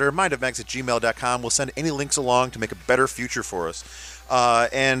Apollo on Twitter, mindofmags@gmail.com. We'll send any links along to make a better future for us.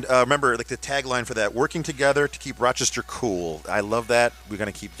 And remember, the tagline for that, working together to keep Rochester cool. I love that. We're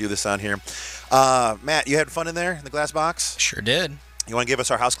going to do this on here. Matt, you had fun in there in the glass box? Sure did. You want to give us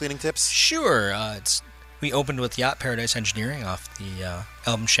our house cleaning tips? Sure. We opened with Yacht Paradise Engineering off the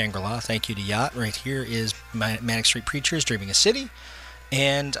album Shangri-La. Thank you to Yacht. Right here is Manic Street Preachers, Dreaming a City.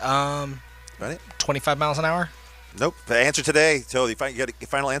 And 25 miles an hour. Nope. The answer today. So you got a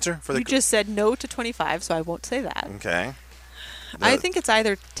final answer for the? You just said no to 25, so I won't say that. Okay. I think it's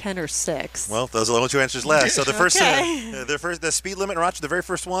either 10 or 6. Well, those are the only two answers left. So the first, the speed limit in Rochester, the very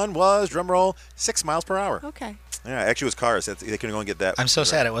first one was, drum roll, 6 miles per hour. Okay. Yeah, actually it was cars. They couldn't only get that. I'm so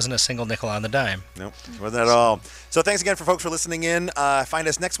sad it wasn't a single nickel on the dime. Nope, wasn't at all. So thanks again for folks for listening in. Find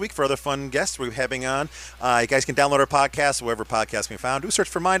us next week for other fun guests we're having on. You guys can download our podcast wherever podcasts can be found. Do search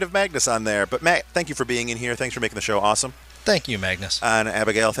for Mind of Magnus on there. But Matt, thank you for being in here. Thanks for making the show awesome. Thank you, Magnus. And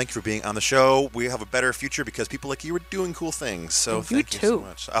Abigail, thank you for being on the show. We have a better future because people like you are doing cool things. So thank you so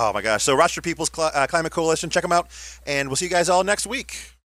much. Oh, my gosh. So Rochester People's Climate Coalition, check them out. And we'll see you guys all next week.